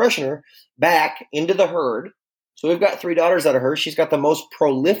was a first freshener back into the herd. So we've got 3 daughters out of her. She's got the most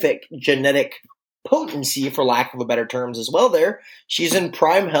prolific genetic potency, for lack of a better terms, as well. There, she's in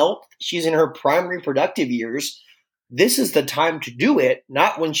prime health. She's in her prime reproductive years. This is the time to do it,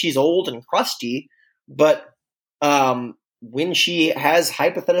 not when she's old and crusty, but when she has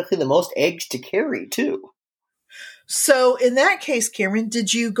hypothetically the most eggs to carry, too. So in that case, Cameron,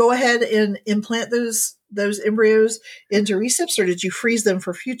 did you go ahead and implant those embryos into recips, or did you freeze them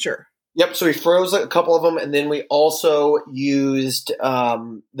for future? Yep. So we froze a couple of them, and then we also used.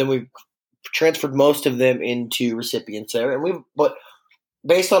 Then we transferred most of them into recipients there, but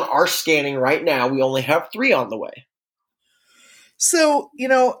based on our scanning right now, we only have 3 on the way. So,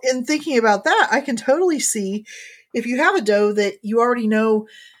 in thinking about that, I can totally see if you have a doe that you already know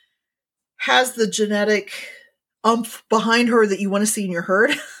has the genetic umph behind her that you want to see in your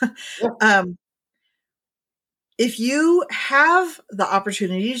herd. Yeah. If you have the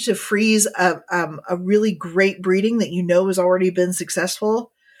opportunity to freeze a really great breeding that you know has already been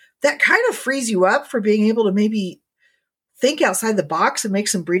successful, that kind of frees you up for being able to maybe think outside the box and make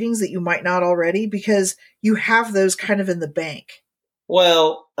some breedings that you might not already, because you have those kind of in the bank.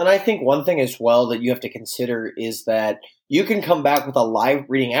 Well, and I think one thing as well that you have to consider is that you can come back with a live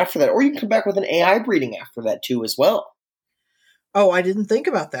breeding after that, or you can come back with an AI breeding after that too, as well. Oh, I didn't think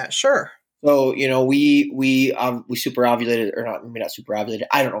about that. Sure. So we super ovulated, or not, maybe not super ovulated.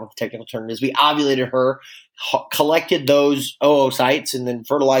 I don't know what the technical term is. We ovulated her, collected those oocytes, and then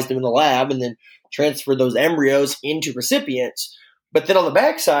fertilized them in the lab, and then transferred those embryos into recipients. But then on the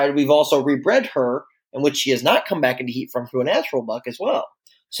backside, we've also rebred her, in which she has not come back into heat from through a natural buck as well.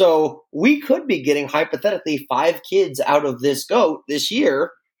 So we could be getting hypothetically 5 kids out of this goat this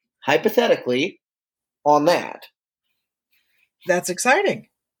year, hypothetically, on that. That's exciting.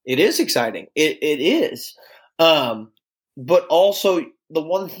 It is exciting. It is. But also the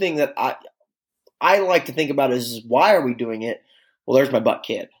one thing that I like to think about is why are we doing it? Well, there's my buck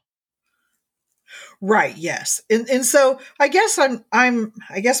kid. Right. Yes. And so I guess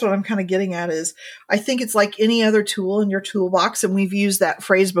I guess what I'm kind of getting at is I think it's like any other tool in your toolbox. And we've used that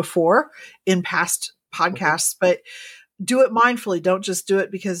phrase before in past podcasts, but do it mindfully. Don't just do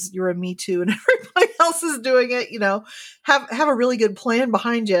it because you're a Me Too and everybody else is doing it. Have a really good plan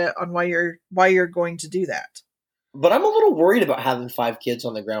behind you on why you're going to do that. But I'm a little worried about having 5 kids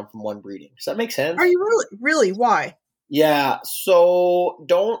on the ground from one breeding. Does that make sense? Are you really? Why? Yeah. So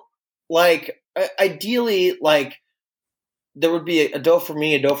don't ideally there would be a doe for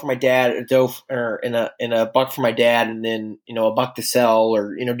me, a doe for my dad, a doe and a buck for my dad, and then a buck to sell,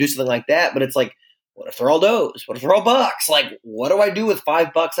 or do something like that. But it's like, what if they're all does? What if they're all bucks? Like, what do I do with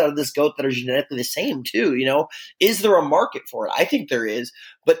 5 bucks out of this goat that are genetically the same too? Is there a market for it? I think there is.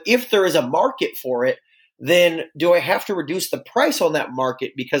 But if there is a market for it, then do I have to reduce the price on that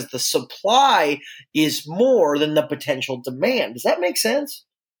market because the supply is more than the potential demand? Does that make sense?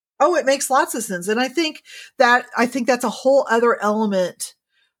 Oh, it makes lots of sense. And I think that's a whole other element.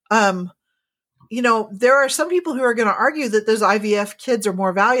 There are some people who are going to argue that those IVF kids are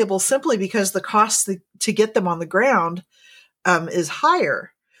more valuable simply because the cost to get them on the ground is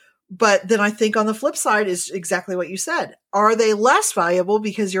higher. But then I think on the flip side is exactly what you said. Are they less valuable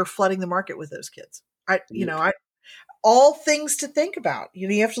because you're flooding the market with those kids? All things to think about.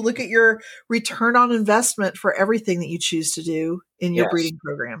 You have to look at your return on investment for everything that you choose to do in your Yes. breeding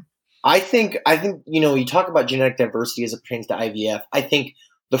program. I think you talk about genetic diversity as it pertains to IVF. I think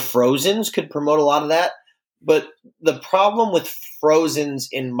the frozens could promote a lot of that, but the problem with frozens,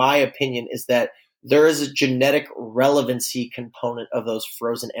 in my opinion, is that there is a genetic relevancy component of those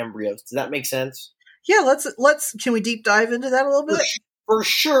frozen embryos. Does that make sense? Yeah, let's can we deep dive into that a little bit? For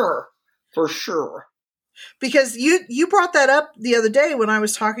sure. For sure. Because you brought that up the other day when I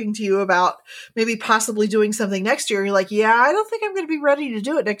was talking to you about maybe possibly doing something next year. You're like, yeah, I don't think I'm going to be ready to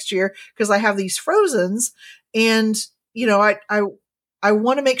do it next year because I have these frozens, and I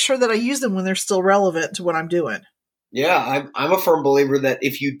want to make sure that I use them when they're still relevant to what I'm doing. Yeah, I'm a firm believer that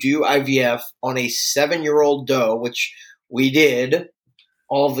if you do IVF on a 7-year-old doe, which we did,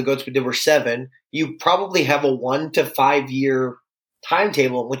 all of the goats we did were 7, you probably have a 1 to 5 year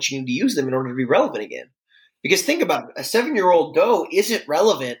timetable in which you need to use them in order to be relevant again. Because think about it, a 7-year-old doe isn't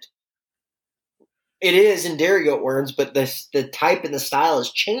relevant. It is in dairy goat worms, but the type and the style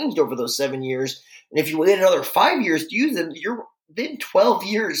has changed over those 7 years. And if you wait another 5 years to use them, you're then 12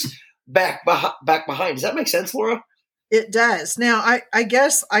 years back behind. Does that make sense, Laura? It does. Now, I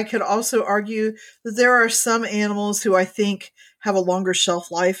guess I could also argue that there are some animals who I think have a longer shelf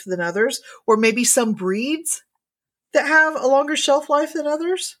life than others, or maybe some breeds that have a longer shelf life than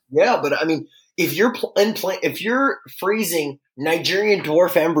others. Yeah, but I mean, if you're freezing Nigerian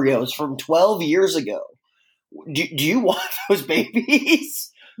dwarf embryos from 12 years ago, do you want those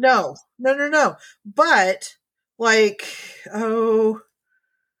babies? No. But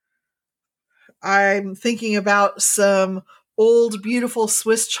I'm thinking about some old, beautiful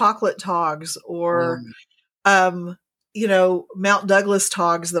Swiss chocolate togs or, Mount Douglas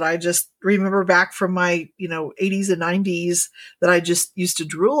togs that I just remember back from my, 80s and 90s that I just used to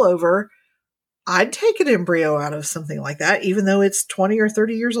drool over. I'd take an embryo out of something like that, even though it's 20 or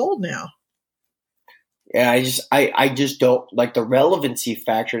 30 years old now. Yeah, I just don't like the relevancy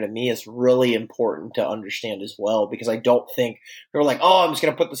factor to me is really important to understand as well, because I don't think they're like, oh, I'm just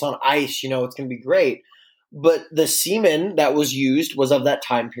going to put this on ice, it's going to be great. But the semen that was used was of that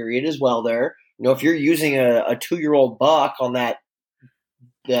time period as well there. If you're using a 2-year-old buck on that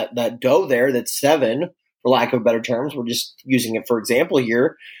doe there that's 7, for lack of better terms, we're just using it for example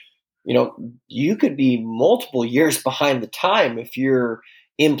here, you could be multiple years behind the time if you're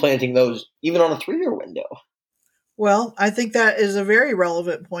implanting those even on a 3-year window. Well, I think that is a very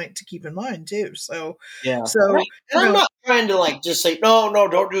relevant point to keep in mind too. So, yeah. And I'm not trying to just say, no,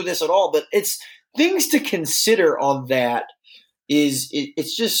 don't do this at all, but it's things to consider on that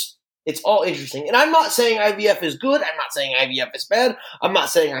it's all interesting. And I'm not saying IVF is good. I'm not saying IVF is bad. I'm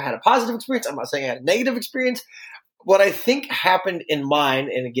not saying I had a positive experience. I'm not saying I had a negative experience. What I think happened in mine,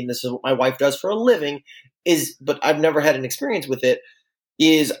 and again, this is what my wife does for a living, but I've never had an experience with it,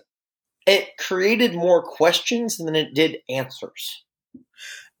 is it created more questions than it did answers.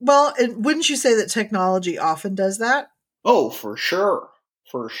 Well, and wouldn't you say that technology often does that? Oh, for sure.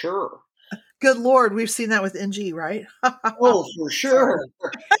 For sure. Good Lord, we've seen that with NG, right? Oh, for sure.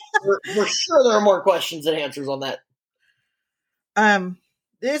 for sure there are more questions than answers on that.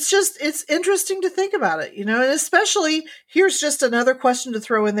 It's interesting to think about it, and especially here's just another question to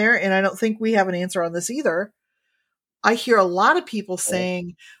throw in there, and I don't think we have an answer on this either. I hear a lot of people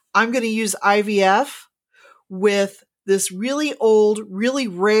saying, I'm going to use IVF with this really old, really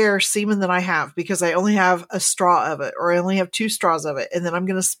rare semen that I have because I only have a straw of it, or I only have 2 straws of it. And then I'm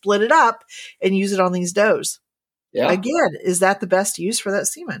going to split it up and use it on these does. Yeah. Again, is that the best use for that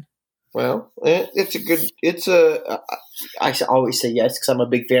semen? Well, I always say yes because I'm a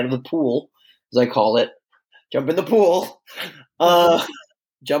big fan of the pool, as I call it. Jump in the pool.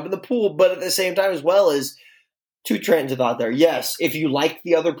 Jump in the pool. But at the same time as well as 2 trains of thought there. Yes, if you like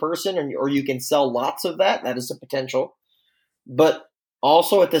the other person or you can sell lots of that is a potential. But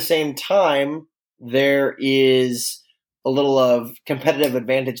also at the same time, there is a little of competitive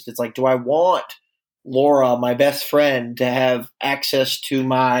advantage that's like, do I want Laura, my best friend, to have access to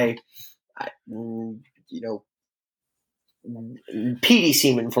my, PD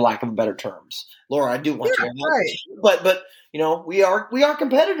semen, for lack of better terms? Laura, I do want you to have that. Right. But we are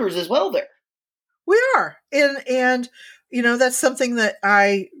competitors as well there. We are. And that's something that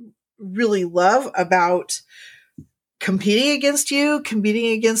I really love about competing against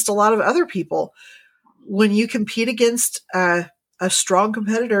a lot of other people. When you compete against a strong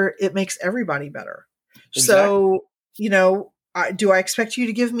competitor, it makes everybody better. Exactly. So, Do I expect you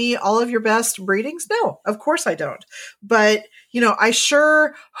to give me all of your best breedings? No, of course I don't. But, I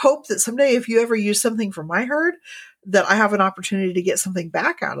sure hope that someday if you ever use something from my herd, that I have an opportunity to get something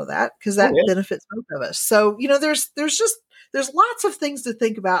back out of that, because Oh, that yeah. benefits both of us. So, there's lots of things to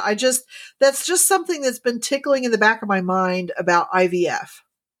think about. That's just something that's been tickling in the back of my mind about IVF.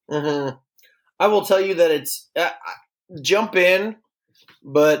 Mm-hmm. I will tell you that it's jump in,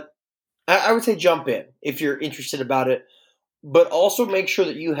 but I would say jump in if you're interested about it. But also make sure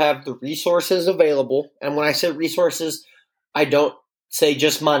that you have the resources available. And when I say resources, I don't say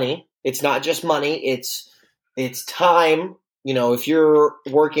just money. It's not just money. It's time. If you're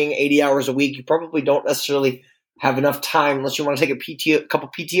working 80 hours a week, you probably don't necessarily have enough time unless you want to take a couple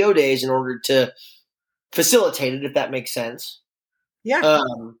PTO days in order to facilitate it, if that makes sense. Yeah.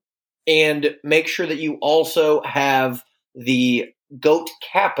 And make sure that you also have the goat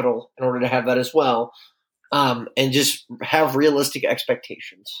capital in order to have that as well. And just have realistic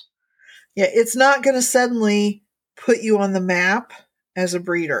expectations. Yeah. It's not going to suddenly put you on the map as a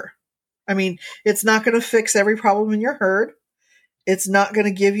breeder. I mean, it's not going to fix every problem in your herd. It's not going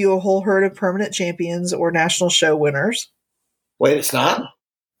to give you a whole herd of permanent champions or national show winners. Wait, it's not?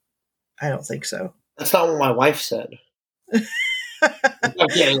 I don't think so. That's not what my wife said. I'm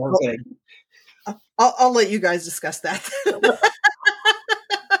kidding. I'm kidding. I'll let you guys discuss that.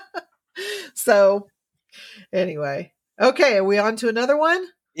 So, anyway. Okay, are we on to another one?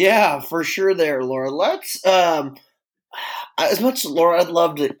 Yeah, for sure there, Laura. Let's as much as Laura, I'd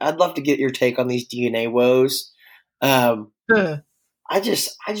love to get your take on these DNA woes. I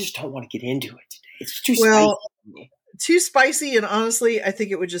just don't want to get into it today. It's too spicy for me. Too spicy, and honestly, I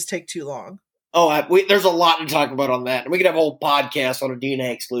think it would just take too long. Oh, there's a lot to talk about on that. And we could have a whole podcast on a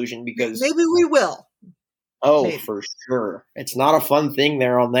DNA exclusion because maybe we will. Oh, maybe. For sure. It's not a fun thing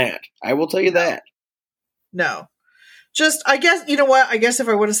there on that. I will tell you that. No. Just, I guess, you know what? I guess if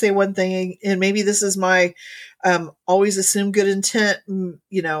I want to say one thing, and maybe this is my always assume good intent,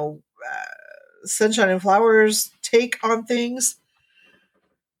 sunshine and flowers take on things.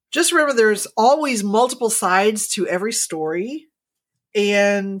 Just remember there's always multiple sides to every story.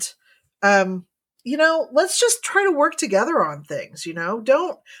 And, let's just try to work together on things,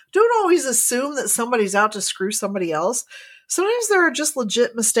 Don't always assume that somebody's out to screw somebody else. Sometimes there are just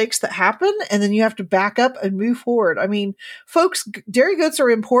legit mistakes that happen, and then you have to back up and move forward. I mean, folks, dairy goats are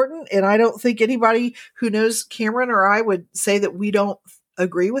important, and I don't think anybody who knows Cameron or I would say that we don't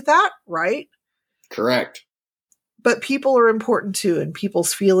agree with that, right? Correct. But people are important too, and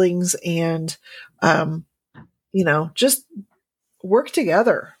people's feelings, and, just work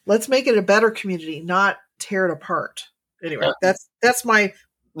together. Let's make it a better community, not tear it apart. Anyway, that's my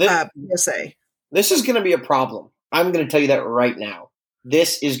PSA. This is going to be a problem. I'm going to tell you that right now.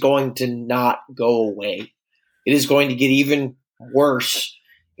 This is going to not go away. It is going to get even worse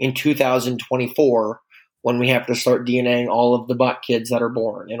in 2024 when we have to start DNAing all of the buck kids that are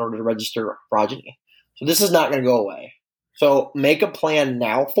born in order to register progeny. So this is not going to go away. So make a plan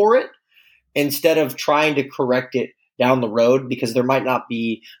now for it instead of trying to correct it down the road, because there might not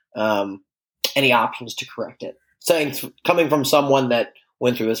be any options to correct it. Coming from someone that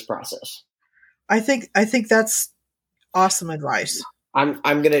went through this process. I think that's awesome advice. I'm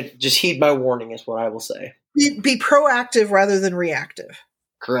gonna just heed my warning, is what I will say. Be proactive rather than reactive.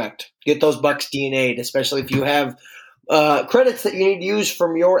 Correct. Get those bucks DNA'd, especially if you have credits that you need to use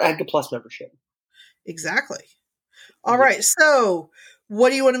from your ADGA Plus membership. Exactly. All right. So,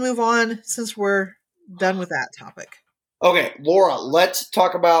 what do you want to move on since we're done with that topic? Okay, Laura, let's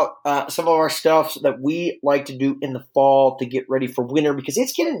talk about some of our stuff that we like to do in the fall to get ready for winter, because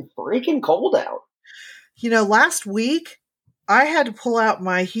it's getting freaking cold out. Last week I had to pull out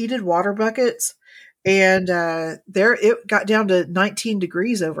my heated water buckets, and it got down to 19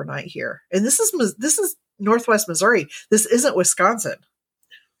 degrees overnight here. And this is Northwest Missouri. This isn't Wisconsin.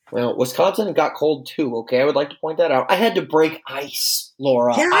 Well, Wisconsin got cold too. Okay, I would like to point that out. I had to break ice,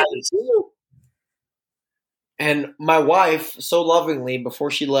 Laura. Yeah, ice. too. And my wife, so lovingly,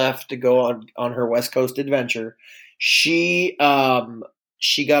 before she left to go on her West Coast adventure, she got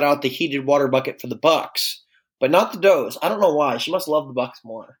out the heated water bucket for the bucks, but not the does. I don't know why. She must love the bucks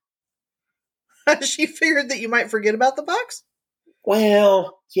more. She figured that you might forget about the bucks?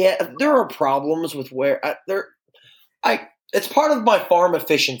 Well, yeah, there are problems with where it's part of my farm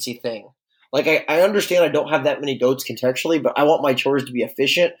efficiency thing. Like, I understand I don't have that many goats contextually, but I want my chores to be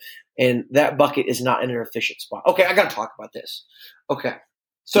efficient, and that bucket is not in an efficient spot. Okay, I got to talk about this. Okay,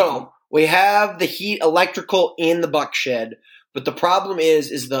 so we have the heat electrical in the buck shed, but the problem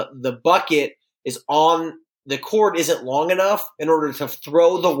is the bucket is on – the cord isn't long enough in order to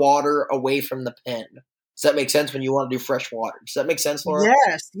throw the water away from the pen. Does that make sense when you want to do fresh water? Does that make sense, Laura?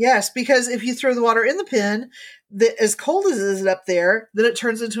 Yes, because if you throw the water in the pen, as cold as it is up there, then it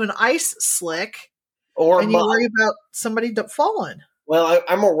turns into an ice slick, Or and you mud? worry about somebody falling. Well,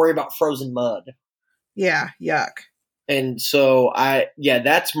 I'm more worried about frozen mud. Yeah, yuck. And so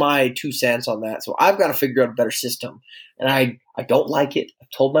that's my 2 cents on that. So I've got to figure out a better system. And I don't like it. I've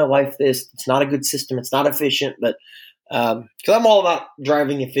told my wife this. It's not a good system. It's not efficient, but because I'm all about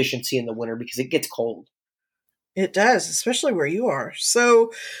driving efficiency in the winter because it gets cold. It does, especially where you are.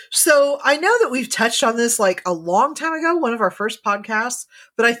 So I know that we've touched on this like a long time ago, one of our first podcasts,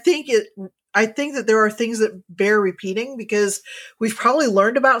 but I think that there are things that bear repeating because we've probably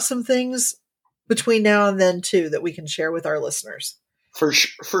learned about some things between now and then too that we can share with our listeners. For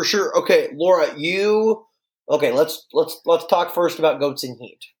sure. Okay, Laura, let's talk first about goats in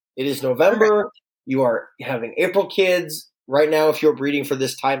heat. It is November. Okay. You are having April kids. Right now, if you're breeding for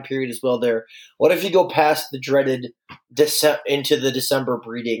this time period as well, what if you go past the dreaded into the December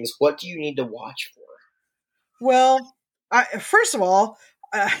breedings? What do you need to watch for? Well, first of all,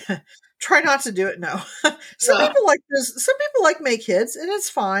 try not to do it. No, people like this. Some people like May kids, and it's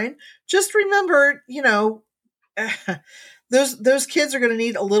fine. Just remember, those kids are going to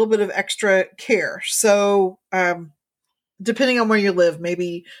need a little bit of extra care. So, depending on where you live,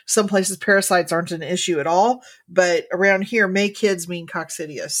 maybe some places parasites aren't an issue at all, but around here, May kids mean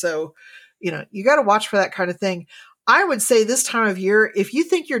coccidia. So, you got to watch for that kind of thing. I would say this time of year, if you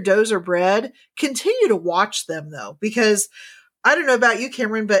think your does are bred, continue to watch them though, because I don't know about you,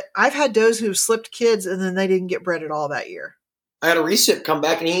 Cameron, but I've had does who've slipped kids and then they didn't get bred at all that year. I had a recip come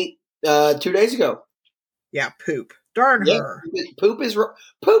back and eat 2 days ago. Yeah, poop. Darn her. Poop is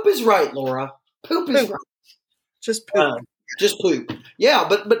right, Laura. Poop is right. Just poop. Just poop. Yeah,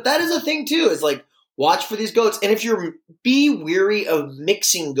 but that is a thing too. Is like watch for these goats, and if you're be weary of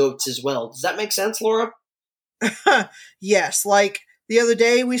mixing goats as well. Does that make sense, Laura? Yes. Like the other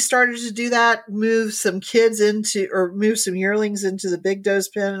day, we started to do that. Move some yearlings into the big does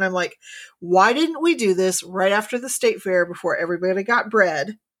pen, and I'm like, why didn't we do this right after the state fair before everybody got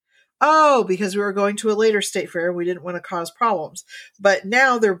bred? Oh, because we were going to a later state fair. We didn't want to cause problems. But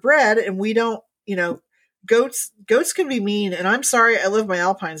now they're bred, and we don't. Goats can be mean, and I'm sorry, I love my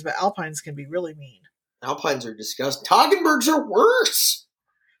alpines, but alpines can be really mean. Alpines are disgusting. Toggenburgs are worse.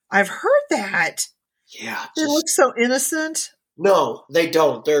 I've heard that. Yeah. They look so innocent. No, they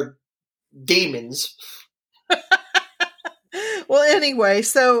don't. They're demons. Well, anyway,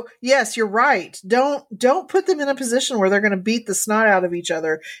 so yes, you're right. Don't put them in a position where they're going to beat the snot out of each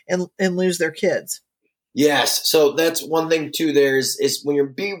other and lose their kids. Yes, so that's one thing too. Is when you're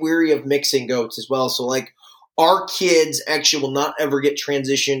be weary of mixing goats as well. So like our kids actually will not ever get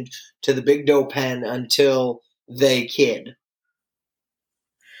transitioned to the big doe pen until they kid.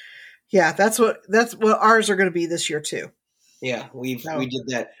 Yeah, that's what ours are going to be this year too. Yeah, we did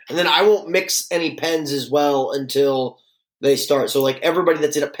that, and then I won't mix any pens as well until they start. So like everybody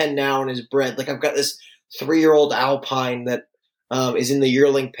that's in a pen now and is bred, like I've got this 3-year-old Alpine that is in the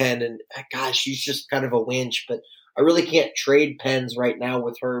yearling pen, and gosh, she's just kind of a winch. But I really can't trade pens right now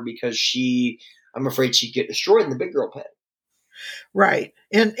with her because I'm afraid she'd get destroyed in the big girl pen. Right,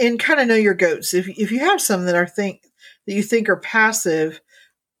 and kind of know your goats. If you have some that you think are passive,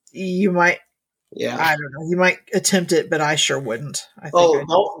 you might. Yeah, I don't know. You might attempt it, but I sure wouldn't.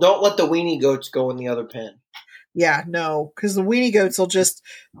 Don't let the weenie goats go in the other pen. Yeah, no, because the weenie goats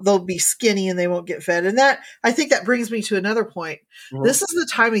they'll be skinny and they won't get fed. And I think that brings me to another point. Mm-hmm. This is the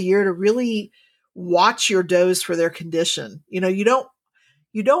time of year to really watch your does for their condition. You don't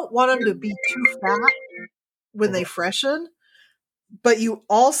want them to be too fat when they freshen, but you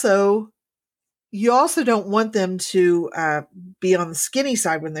also don't want them to be on the skinny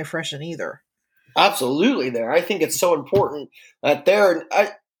side when they freshen either. Absolutely, there. I think it's so important that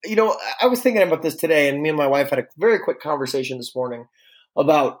I was thinking about this today, and me and my wife had a very quick conversation this morning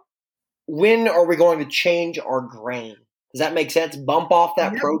about when are we going to change our grain? Does that make sense? Bump off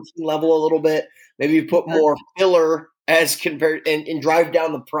that protein level a little bit. Maybe put more filler as compared and drive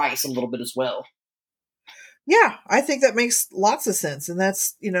down the price a little bit as well. Yeah, I think that makes lots of sense, and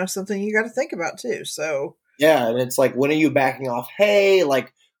that's something you got to think about too. So yeah, and it's like, when are you backing off hay?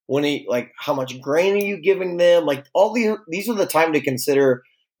 Like how much grain are you giving them? Like all these are the time to consider.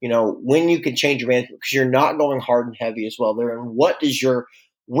 When you can change your management, because you're not going hard and heavy as well there. And what does your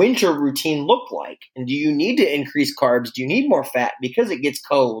winter routine look like? And do you need to increase carbs? Do you need more fat because it gets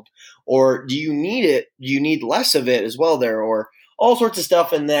cold? Or do you need it? Do you need less of it as well there? Or all sorts of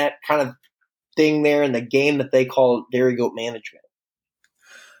stuff in that kind of thing there in the game that they call dairy goat management.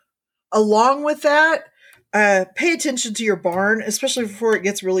 Along with that, pay attention to your barn, especially before it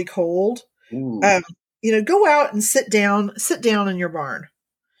gets really cold. go out and sit down in your barn.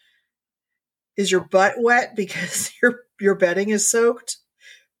 Is your butt wet because your bedding is soaked?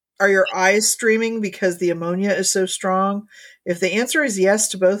 Are your eyes streaming because the ammonia is so strong? If the answer is yes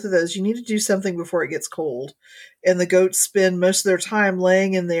to both of those, you need to do something before it gets cold. And the goats spend most of their time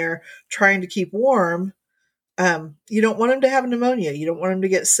laying in there trying to keep warm. You don't want them to have pneumonia. You don't want them to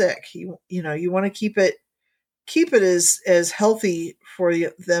get sick. You want to keep it as healthy for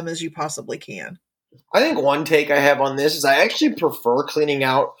them as you possibly can. I think one take I have on this is I actually prefer cleaning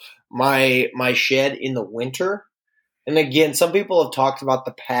out my shed in the winter. And again, some people have talked about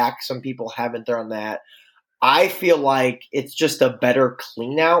the pack. Some people haven't done that. I feel like it's just a better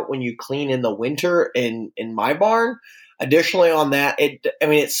clean out when you clean in the winter in my barn. Additionally on that,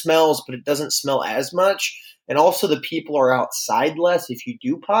 it smells, but it doesn't smell as much. And also the people are outside less if you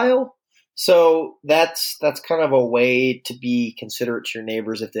do pile. So that's kind of a way to be considerate to your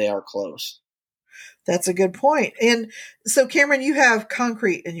neighbors if they are close. That's a good point. And so, Cameron, you have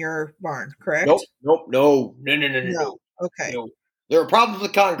concrete in your barn, correct? Nope. No. Okay. No. There are problems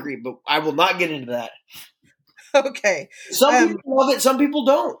with concrete, but I will not get into that. Okay. Some people love it, some people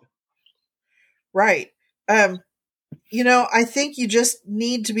don't. Right. I think you just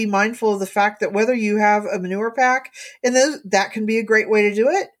need to be mindful of the fact that whether you have a manure pack, and that can be a great way to do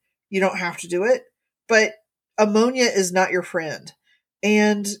it. You don't have to do it, but ammonia is not your friend.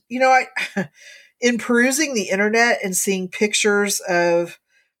 And, in perusing the internet and seeing pictures of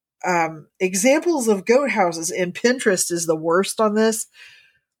examples of goat houses, and Pinterest is the worst on this,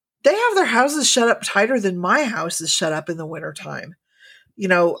 they have their houses shut up tighter than my house is shut up in the wintertime.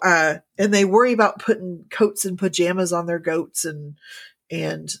 And they worry about putting coats and pajamas on their goats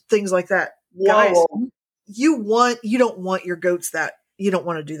and things like that. Whoa. Guys, you don't want your goats you don't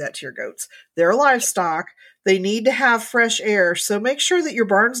want to do that to your goats. They're livestock. They need to have fresh air. So make sure that your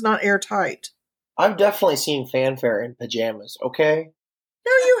barn's not airtight. I've definitely seen Fanfare in pajamas, okay?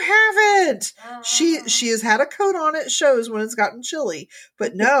 No, you haven't. She has had a coat on. It shows when it's gotten chilly.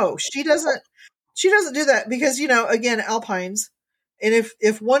 But no, she doesn't do that because, again, alpines. And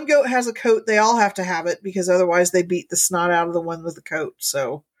if one goat has a coat, they all have to have it because otherwise they beat the snot out of the one with the coat.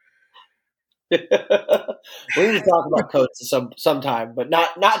 So we need to talk about coats sometime, but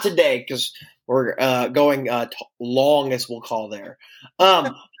not today because we're going long, as we'll call there.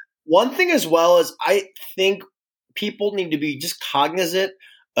 One thing as well is I think people need to be just cognizant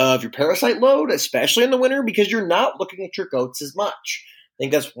of your parasite load, especially in the winter, because you're not looking at your goats as much. I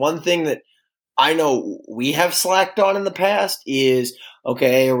think that's one thing that I know we have slacked on in the past is,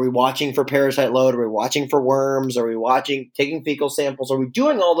 okay, are we watching for parasite load? Are we watching for worms? Are we taking fecal samples? Are we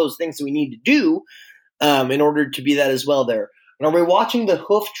doing all those things that we need to do in order to be that as well there? And are we watching the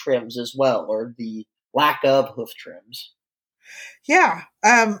hoof trims as well, or the lack of hoof trims? Yeah,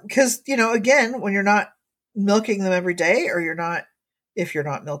 because, again, when you're not milking them every day, or if you're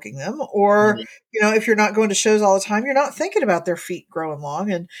not milking them, or, if you're not going to shows all the time, you're not thinking about their feet growing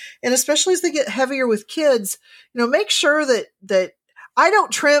long. And especially as they get heavier with kids, make sure that I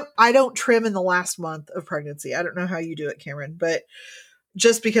don't trim in the last month of pregnancy. I don't know how you do it, Cameron, but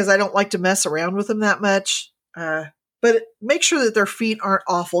just because I don't like to mess around with them that much, but make sure that their feet aren't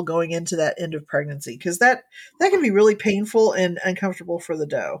awful going into that end of pregnancy, because that can be really painful and uncomfortable for the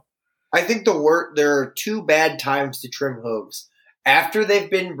doe. I think there are two bad times to trim hooves: after they've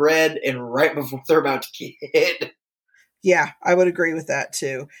been bred and right before they're about to kid. Yeah, I would agree with that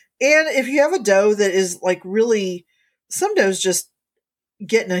too. And if you have a doe that is some does just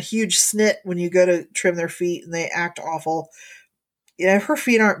getting a huge snit when you go to trim their feet and they act awful. If her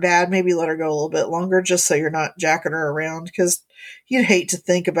feet aren't bad, maybe let her go a little bit longer just so you're not jacking her around, because you'd hate to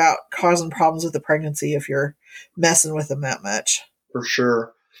think about causing problems with the pregnancy if you're messing with them that much. For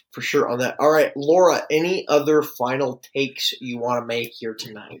sure on that. All right, Laura, any other final takes you want to make here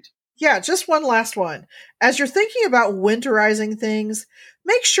tonight? Yeah, just one last one. As you're thinking about winterizing things,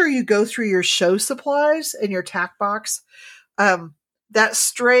 make sure you go through your show supplies and your tack box. That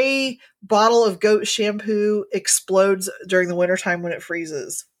stray bottle of goat shampoo explodes during the wintertime when it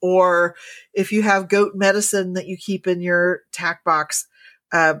freezes. Or if you have goat medicine that you keep in your tack box,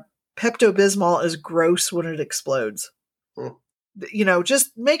 Pepto-Bismol is gross when it explodes.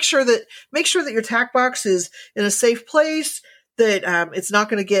 Just make sure that your tack box is in a safe place, that it's not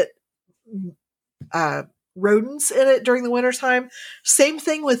going to get rodents in it during the wintertime. Same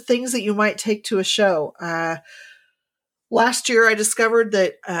thing with things that you might take to a show. Last year, I discovered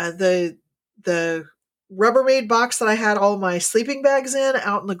that the Rubbermaid box that I had all my sleeping bags in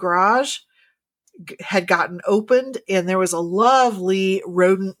out in the garage had gotten opened, and there was a lovely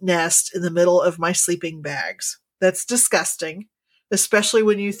rodent nest in the middle of my sleeping bags. That's disgusting. especially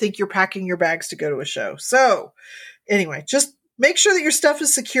when you think you're packing your bags to go to a show. So anyway, just make sure that your stuff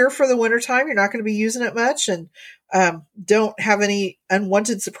is secure for the wintertime. You're not going to be using it much, and don't have any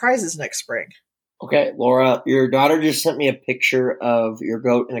unwanted surprises next spring. Okay, Laura, your daughter just sent me a picture of your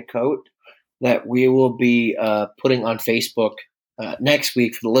goat in a coat that we will be putting on Facebook next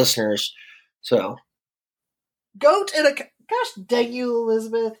week for the listeners. So, goat in a gosh dang you,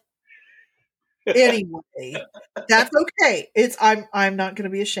 Elizabeth. Anyway, that's okay. I'm not going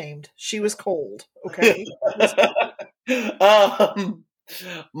to be ashamed. She was cold. Okay.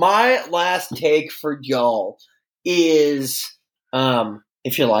 My last take for y'all is,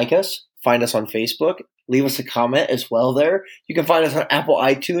 if you like us, find us on Facebook. Leave us a comment as well there. You can find us on Apple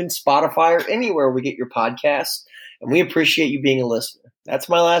iTunes, Spotify, or anywhere we get your podcasts. And we appreciate you being a listener. That's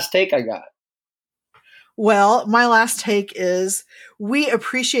my last take I got. Well, my last take is we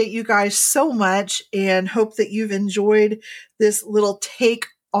appreciate you guys so much and hope that you've enjoyed this little take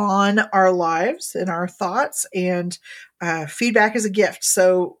on our lives and our thoughts, and feedback is a gift.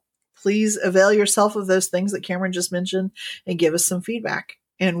 So please avail yourself of those things that Cameron just mentioned and give us some feedback.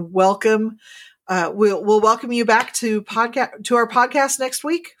 And welcome. We'll welcome you back to our podcast next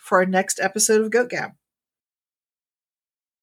week for our next episode of Goat Gab.